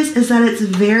about this is that it's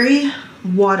very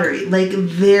watery, like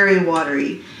very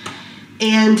watery.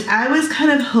 And I was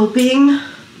kind of hoping,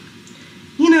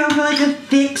 you know, for like a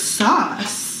thick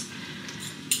sauce.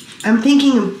 I'm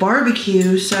thinking of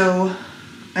barbecue, so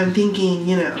I'm thinking,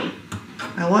 you know,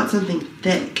 I want something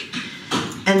thick.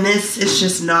 And this is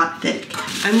just not thick.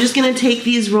 I'm just gonna take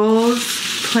these rolls,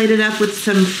 plate it up with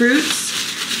some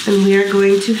fruits, and we are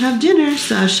going to have dinner.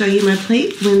 So I'll show you my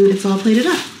plate when it's all plated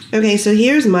up. Okay, so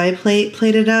here's my plate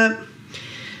plated up.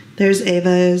 There's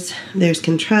Ava's, there's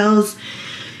Cantrell's.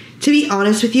 To be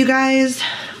honest with you guys,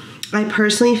 I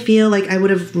personally feel like I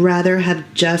would have rather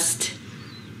have just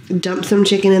dumped some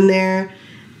chicken in there,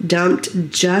 dumped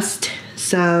just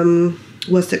some,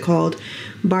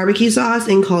 barbecue sauce,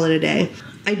 and call it a day.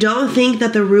 I don't think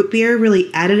that the root beer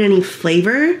really added any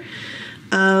flavor.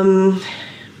 I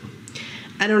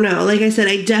I don't know. Like I said,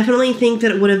 I definitely think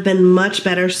that it would have been much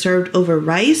better served over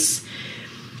rice.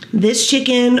 This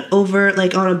chicken over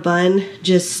like on a bun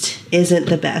just isn't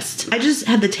the best. I just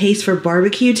had the taste for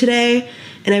barbecue today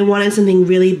and I wanted something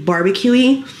really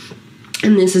barbecue-y,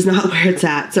 and this is not where it's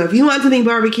at. So if you want something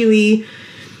barbecue-y,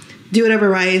 do it over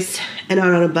rice and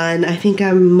not on a bun. I think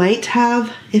I might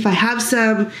have, if I have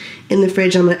some in the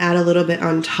fridge, I'm gonna add a little bit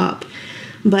on top.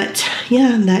 But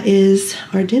yeah, that is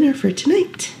our dinner for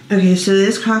tonight. Okay, so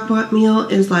this crock-pot meal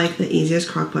is like the easiest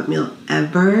crock-pot meal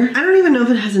ever. I don't even know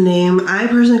if it has a name. I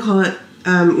personally call it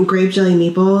Grape Jelly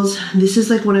Meatballs. This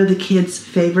is like one of the kids'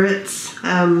 favorites.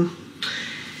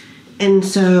 And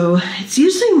so it's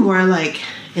usually more like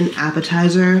an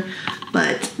appetizer,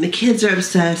 but the kids are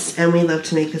obsessed and we love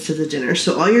to make this as a dinner.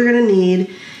 So all you're gonna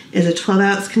need is a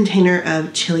 12-ounce container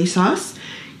of chili sauce.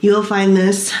 You'll find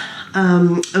this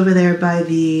over there by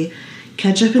the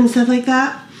ketchup and stuff like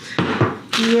that.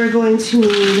 You are going to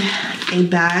need a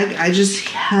bag. I just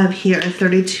have here a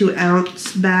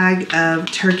 32-ounce bag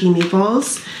of turkey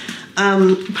meatballs.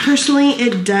 Personally,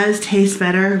 it does taste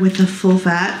better with the full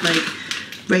fat, like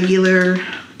regular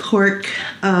pork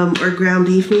or ground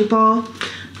beef meatball,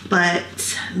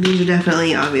 but these are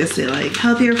definitely obviously like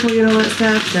healthier for you and all that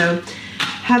stuff, so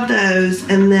have those.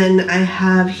 And then I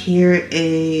have here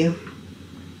a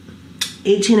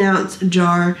 18-ounce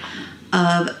jar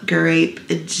of grape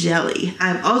jelly.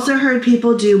 I've also heard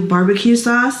people do barbecue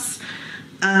sauce.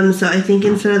 So I think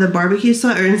instead of the barbecue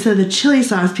sauce, or instead of the chili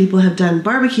sauce, people have done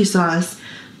barbecue sauce,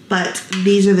 but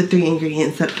these are the 3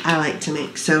 ingredients that I like to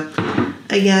make. So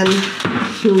again,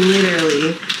 you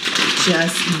literally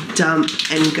just dump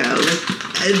and go.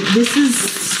 This is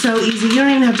so easy. You don't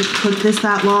even have to cook this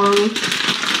that long.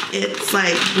 It's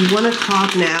like 1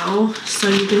 o'clock now, so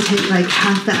you can take like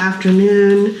half the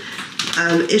afternoon.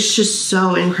 It's just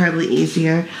so incredibly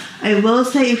easier. I will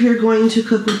say if you're going to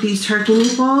cook with these turkey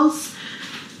meatballs,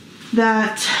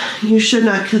 that you should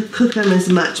not cook them as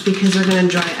much because they're going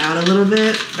to dry out a little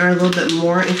bit, or a little bit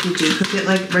more if you do cook it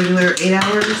like regular 8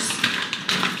 hours.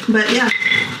 But yeah,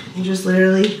 you just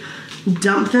literally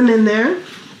dump them in there,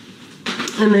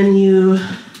 and then you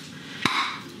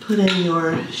put in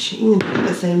your, you can do it at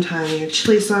the same time, your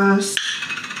chili sauce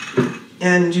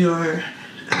and your,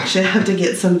 actually I have to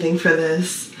get something for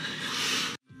this.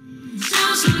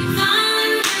 Sounds like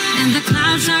fun, and the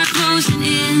clouds are closing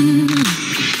in.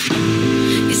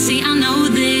 You see, I know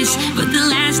this, but the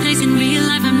last days in real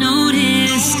life I've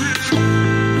noticed.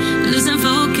 Losing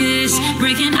focus,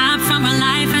 breaking up from our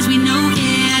life as we know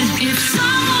it. If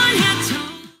someone had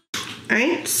told.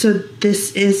 Alright, so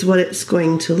this is what it's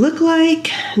going to look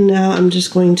like. Now I'm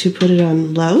just going to put it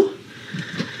on low.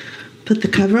 Put the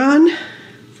cover on,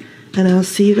 and I'll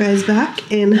see you guys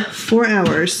back in 4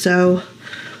 hours. So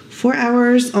 4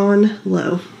 hours on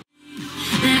low.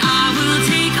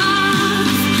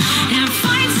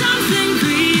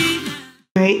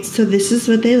 Alright, so this is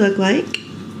what they look like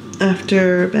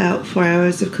after about 4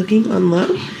 hours of cooking on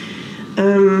low.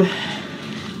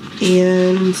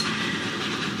 And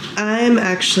I'm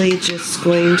actually just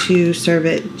going to serve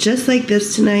it just like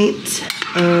this tonight.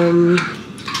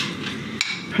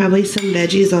 Probably some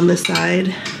veggies on the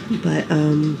side, but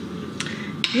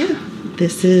yeah,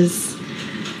 this is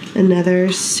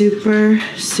another super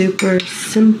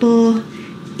simple,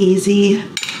 easy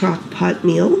crock pot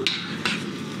meal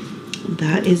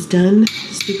that is done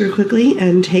super quickly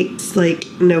and takes like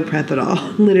no prep at all.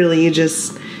 Literally, you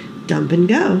just dump and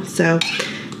go. So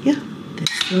yeah,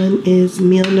 this one is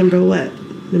meal number what?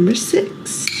 Number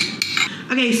 6.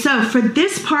 Okay, so for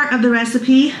this part of the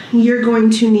recipe, you're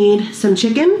going to need some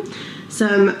chicken,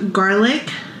 some garlic,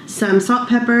 some salt,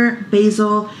 pepper,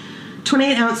 basil,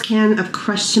 28-ounce can of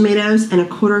crushed tomatoes, and a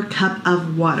 1/4 cup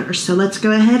of water. So let's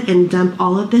go ahead and dump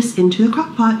all of this into the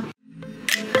crock pot.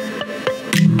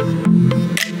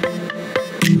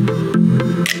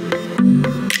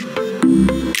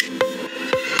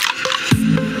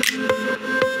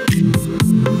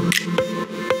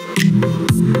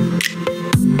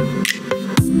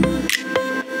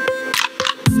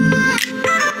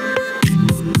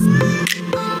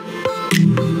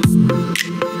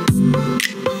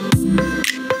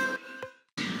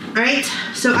 Alright,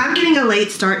 so I'm getting a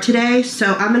late start today,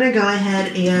 so I'm going to go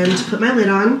ahead and put my lid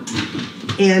on,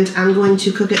 and I'm going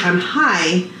to cook it on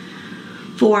high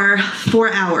for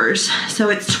 4 hours. So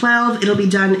it's 12, it'll be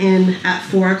done in at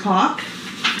 4 o'clock.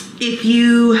 If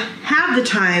you have the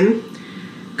time,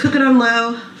 cook it on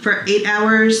low for 8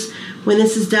 hours. When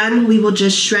this is done, we will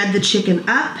just shred the chicken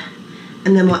up,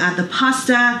 and then we'll add the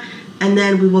pasta, and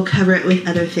then we will cover it with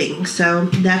other things. So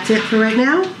that's it for right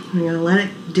now. I'm going to let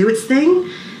it do its thing,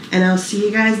 and I'll see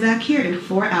you guys back here in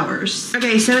 4 hours.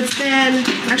 Okay, so it's been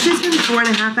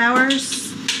 4.5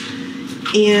 hours,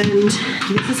 and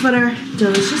this is what our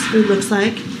delicious food looks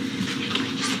like.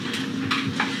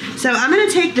 So I'm gonna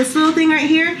take this little thing right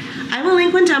here. I will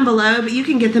link one down below, but you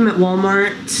can get them at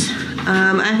Walmart.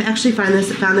 I've actually found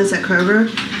this at Kroger,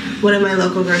 one of my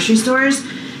local grocery stores.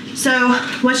 So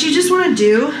what you just wanna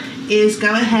do is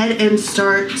go ahead and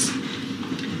start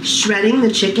shredding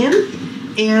the chicken,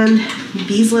 and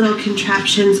these little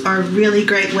contraptions are a really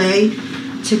great way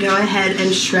to go ahead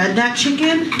and shred that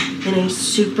chicken in a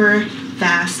super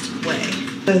fast way.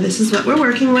 So this is what we're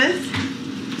working with.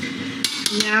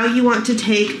 Now you want to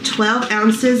take 12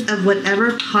 ounces of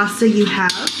whatever pasta you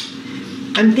have.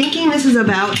 I'm thinking this is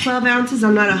about 12 ounces.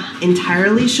 I'm not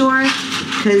entirely sure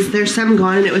because there's some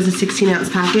gone and it was a 16-ounce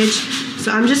package.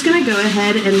 So I'm just gonna go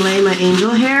ahead and lay my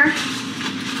angel hair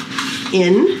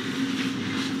in,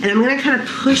 and I'm gonna kind of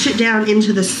push it down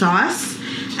into the sauce,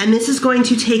 and this is going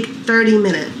to take 30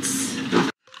 minutes.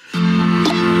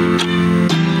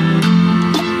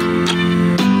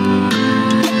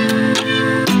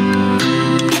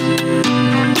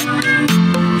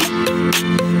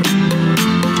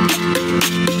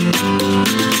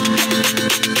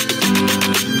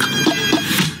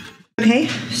 Okay,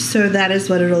 so that is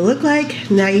what it'll look like.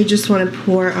 Now you just want to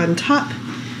pour on top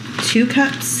 2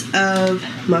 cups of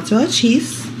mozzarella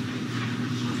cheese.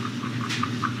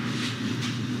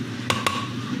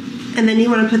 And then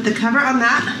you want to put the cover on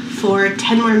that for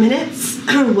 10 more minutes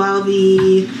while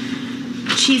the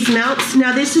cheese melts.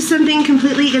 Now this is something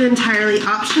completely and entirely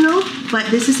optional, but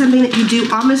this is something that you do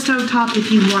on the stove top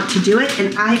if you want to do it,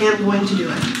 and I am going to do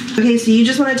it. Okay, so you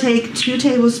just want to take 2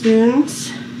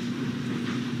 tablespoons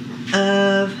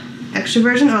of extra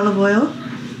virgin olive oil,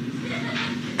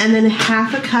 and then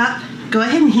half a cup. Go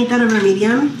ahead and heat that over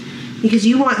medium because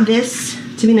you want this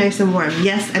to be nice and warm.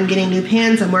 Yes, I'm getting new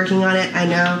pans. I'm working on it. I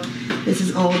know this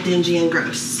is old, dingy, and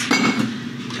gross.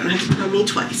 Don't have to tell me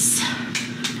twice.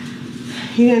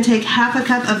 You're gonna take half a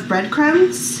cup of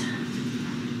breadcrumbs,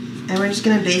 and we're just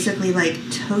gonna basically like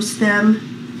toast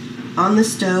them on the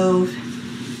stove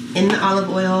in the olive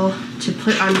oil to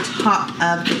put on top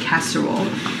of the casserole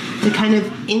to kind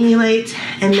of emulate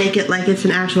and make it like it's an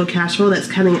actual casserole that's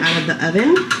coming out of the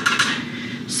oven.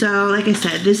 So like I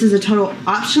said, this is a total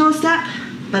optional step,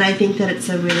 but I think that it's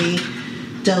a really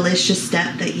delicious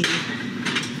step that you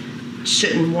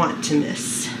shouldn't want to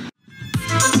miss.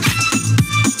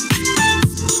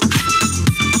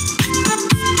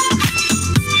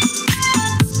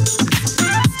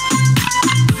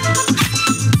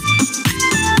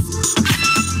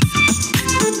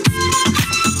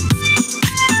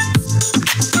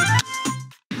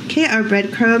 Okay, our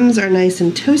breadcrumbs are nice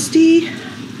and toasty,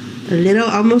 a little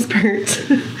almost burnt.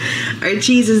 Our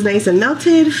cheese is nice and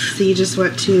melted, so you just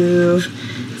want to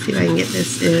see if I can get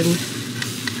this in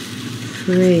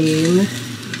frame.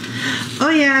 Oh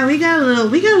yeah, we got a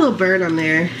little burn on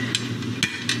there.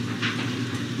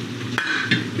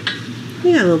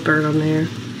 We got a little burn on there.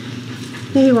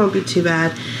 Maybe it won't be too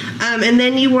bad. And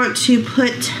then you want to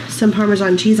put some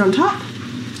Parmesan cheese on top.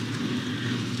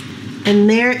 And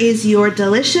there is your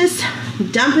delicious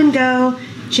dump and go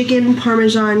chicken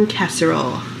Parmesan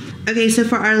casserole. Okay, so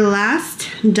for our last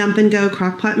dump and go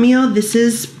crock pot meal, this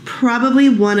is probably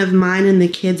one of mine and the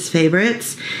kids'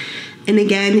 favorites. And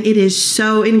again, it is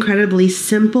so incredibly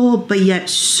simple, but yet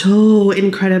so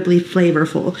incredibly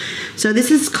flavorful. So this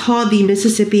is called the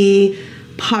Mississippi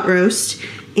pot roast.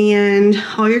 And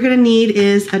all you're gonna need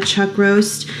is a chuck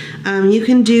roast. You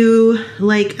can do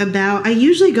like I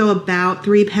usually go about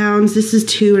 3 pounds. This is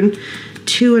two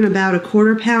and about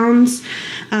 1/4 pounds.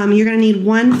 You're gonna need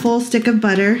 1 full stick of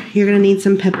butter. You're gonna need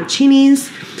some pepperoncinis.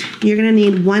 You're gonna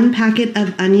need 1 packet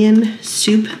of onion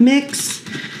soup mix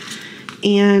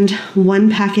and 1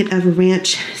 packet of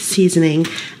ranch seasoning.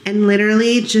 And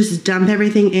literally just dump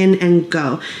everything in and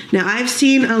go. Now I've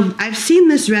seen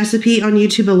this recipe on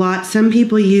YouTube a lot. Some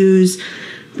people use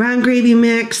brown gravy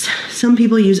mix, some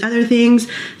people use other things,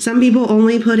 some people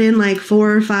only put in like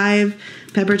 4 or 5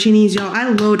 pepperoncinis. Y'all, I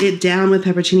load it down with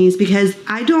pepperoncinis because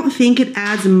I don't think it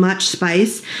adds much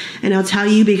spice, and I'll tell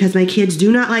you because my kids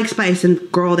do not like spice, and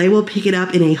girl, they will pick it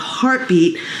up in a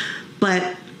heartbeat,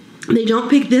 but they don't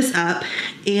pick this up,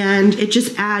 and it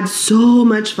just adds so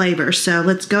much flavor. So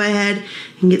let's go ahead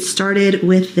and get started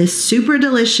with this super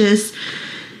delicious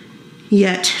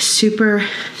yet super,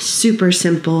 super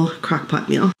simple crock pot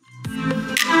meal.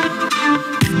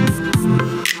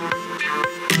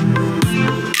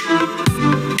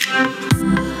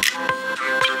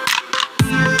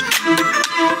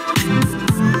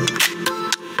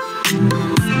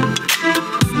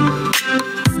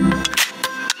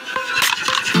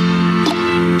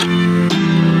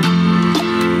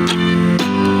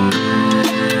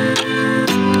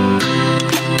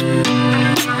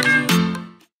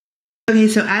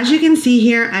 so as you can see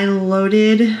here,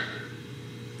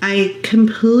 I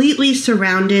completely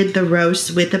surrounded the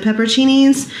roast with the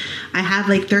pepperoncinis. I have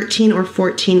like 13 or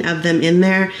 14 of them in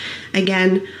there.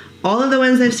 Again, all of the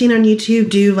ones I've seen on YouTube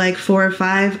do like 4 or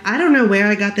 5. I don't know where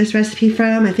I got this recipe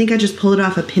from. I think I just pulled it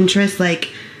off of Pinterest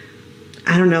like,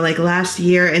 I don't know, like last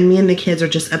year, and me and the kids are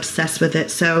just obsessed with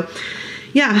it. So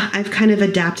yeah, I've kind of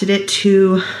adapted it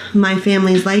to my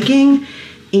family's liking,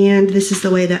 and this is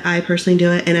the way that I personally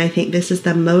do it, and I think this is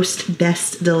the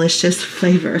best delicious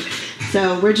flavor.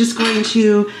 So we're just going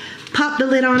to pop the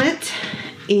lid on it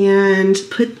and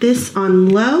put this on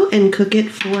low and cook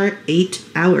it for 8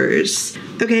 hours.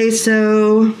 Okay,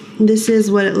 so this is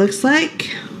what it looks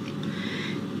like.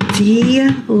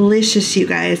 Delicious, you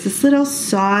guys. This little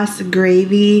sauce,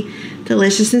 gravy,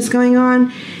 deliciousness going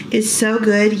on is so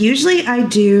good. Usually I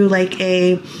do like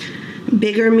a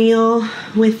bigger meal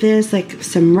with this, like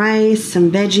some rice,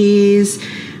 some veggies,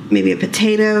 maybe a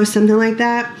potato, something like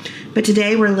that. But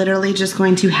today we're literally just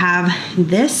going to have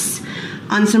this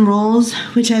on some rolls,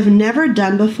 which I've never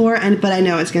done before, but I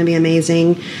know it's going to be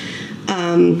amazing.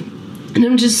 And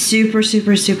I'm just super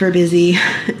busy,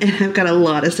 and I've got a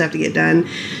lot of stuff to get done.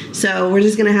 So we're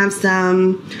just going to have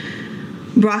some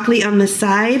broccoli on the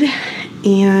side,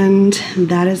 and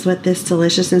that is what this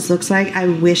deliciousness looks like. I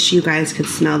wish you guys could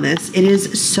smell this. It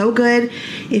is so good.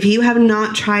 If you have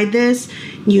not tried this,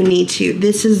 you need to.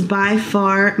 This is by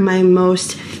far my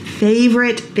most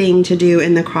favorite thing to do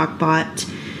in the crock pot.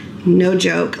 No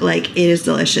joke, like it is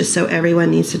delicious. So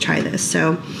everyone needs to try this.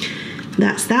 So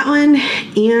that's that one,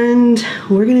 and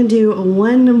we're gonna do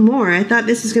one more. I thought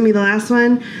this was gonna be the last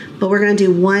one, but we're gonna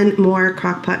do one more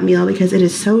crock pot meal because it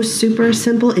is so super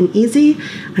simple and easy.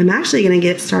 I'm actually gonna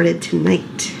get started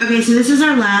tonight. Okay, so this is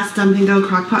our last dump and go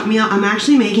crock pot meal. I'm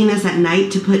actually making this at night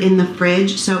to put in the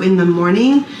fridge, so in the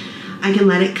morning I can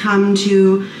let it come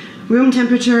to room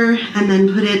temperature and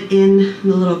then put it in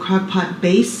the little crock pot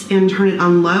base and turn it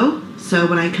on low. So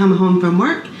when I come home from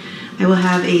work, I will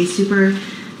have a super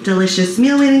delicious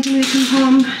meal waiting for me to come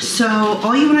home. So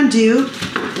all you want to do,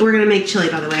 we're going to make chili,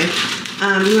 by the way.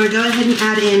 You want to go ahead and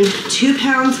add in 2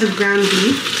 pounds of ground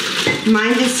beef.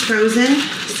 Mine is frozen,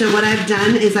 so what I've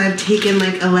done is I've taken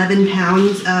like 11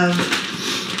 pounds of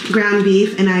ground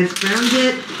beef and I've ground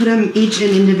it, put them each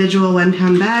in individual 1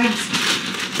 pound bags,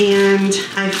 and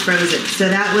I've froze it. So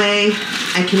that way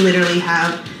I can literally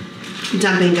have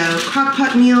dump and go crock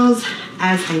pot meals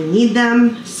as I need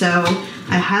them. So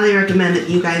I highly recommend that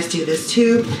you guys do this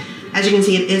too. As you can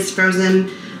see, it is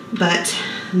frozen, but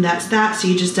that's that. So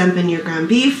you just dump in your ground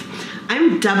beef.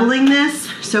 I'm doubling this,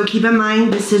 so keep in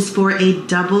mind this is for a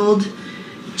doubled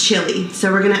chili.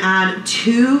 So we're gonna add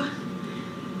 2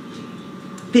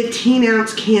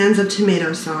 15-ounce cans of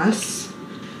tomato sauce,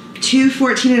 2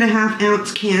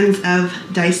 14.5-ounce cans of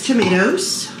diced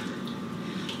tomatoes,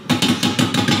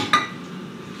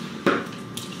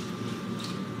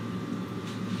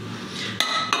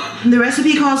 the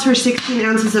recipe calls for 16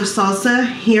 ounces of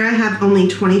salsa. Here I have only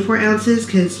 24 ounces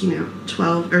because, you know,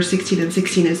 12 or 16 and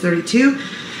 16 is 32.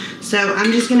 So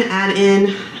I'm just going to add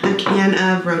in a can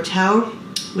of Rotel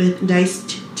with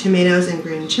diced tomatoes and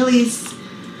green chilies.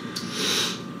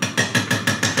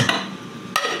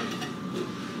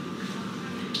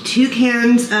 Two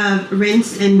cans of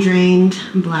rinsed and drained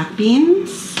black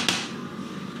beans.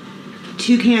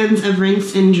 2 cans of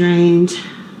rinsed and drained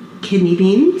kidney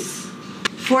beans.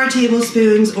 4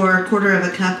 tablespoons or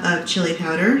 1/4 cup of chili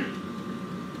powder,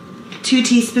 2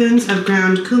 teaspoons of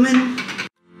ground cumin,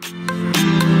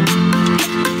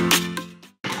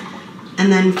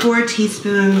 and then 4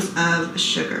 teaspoons of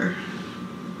sugar.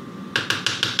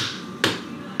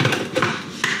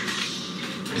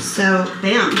 So,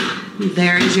 bam,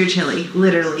 there is your chili,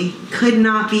 literally. Could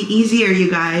not be easier, you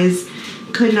guys.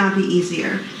 Could not be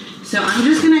easier. So I'm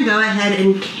just gonna go ahead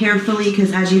and carefully,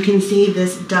 because as you can see,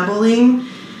 this doubling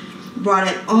brought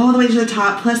it all the way to the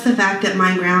top, plus the fact that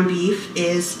my ground beef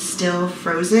is still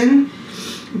frozen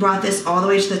brought this all the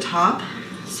way to the top.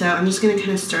 So I'm just going to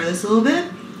kind of stir this a little bit.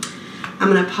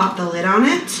 I'm going to pop the lid on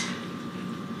it.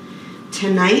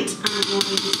 Tonight I'm going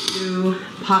to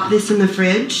pop this in the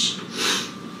fridge.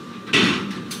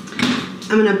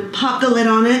 I'm going to pop the lid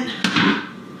on it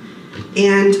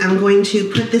and I'm going to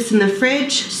put this in the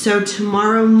fridge so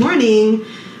tomorrow morning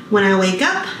when I wake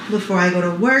up before I go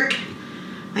to work,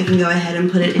 I can go ahead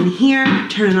and put it in here,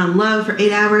 turn it on low for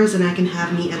 8 hours, and I can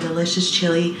have me a delicious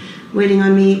chili waiting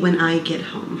on me when I get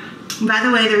home. By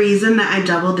the way, the reason that I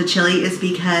doubled the chili is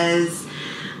because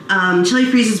chili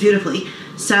freezes beautifully.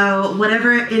 So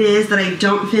whatever it is that I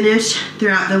don't finish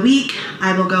throughout the week,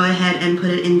 I will go ahead and put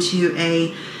it into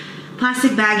a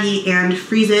plastic baggie and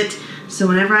freeze it So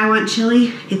whenever I want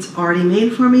chili, it's already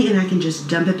made for me and I can just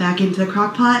dump it back into the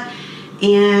crock pot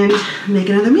and make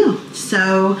another meal.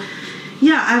 So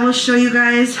yeah, I will show you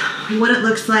guys what it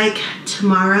looks like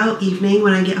tomorrow evening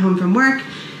when I get home from work.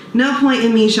 No point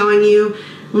in me showing you.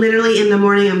 Literally in the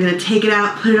morning, I'm gonna take it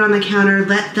out, put it on the counter,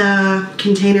 let the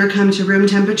container come to room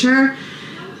temperature,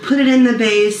 put it in the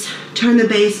base, turn the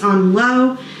base on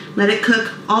low, let it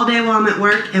cook all day while I'm at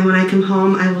work, and when I come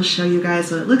home, I will show you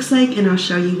guys what it looks like, and I'll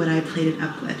show you what I plated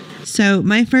up with. So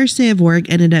my first day of work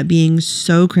ended up being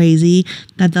so crazy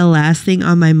that the last thing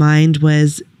on my mind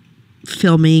was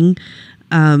filming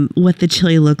what the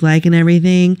chili looked like and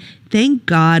everything. Thank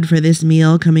God for this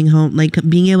meal coming home, like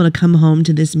being able to come home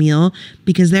to this meal,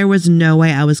 because there was no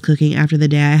way I was cooking after the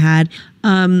day I had.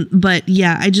 But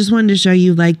yeah, I just wanted to show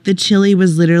you, like, the chili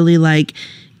was literally like,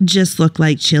 just looked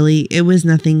like chili. It was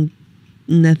nothing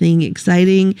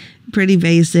exciting, pretty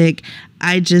basic.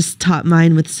 I just topped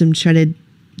mine with some shredded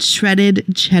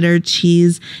cheddar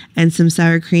cheese and some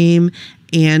sour cream.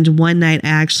 And one night I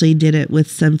actually did it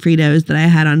with some Fritos that I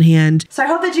had on hand. So I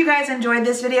hope that you guys enjoyed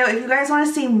this video. If you guys want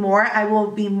to see more, I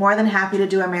will be more than happy to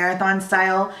do a marathon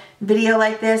style video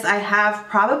like this. I have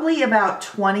probably about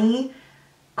 20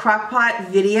 crockpot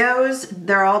videos.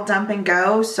 They're all dump and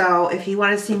go. So if you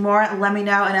want to see more, let me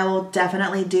know and I will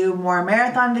definitely do more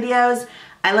marathon videos.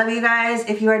 I love you guys.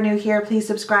 If you are new here, please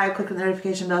subscribe, click the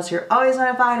notification bell so you're always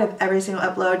notified of every single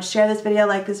upload. Share this video,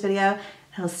 like this video.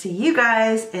 I'll see you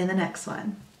guys in the next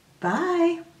one.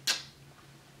 Bye.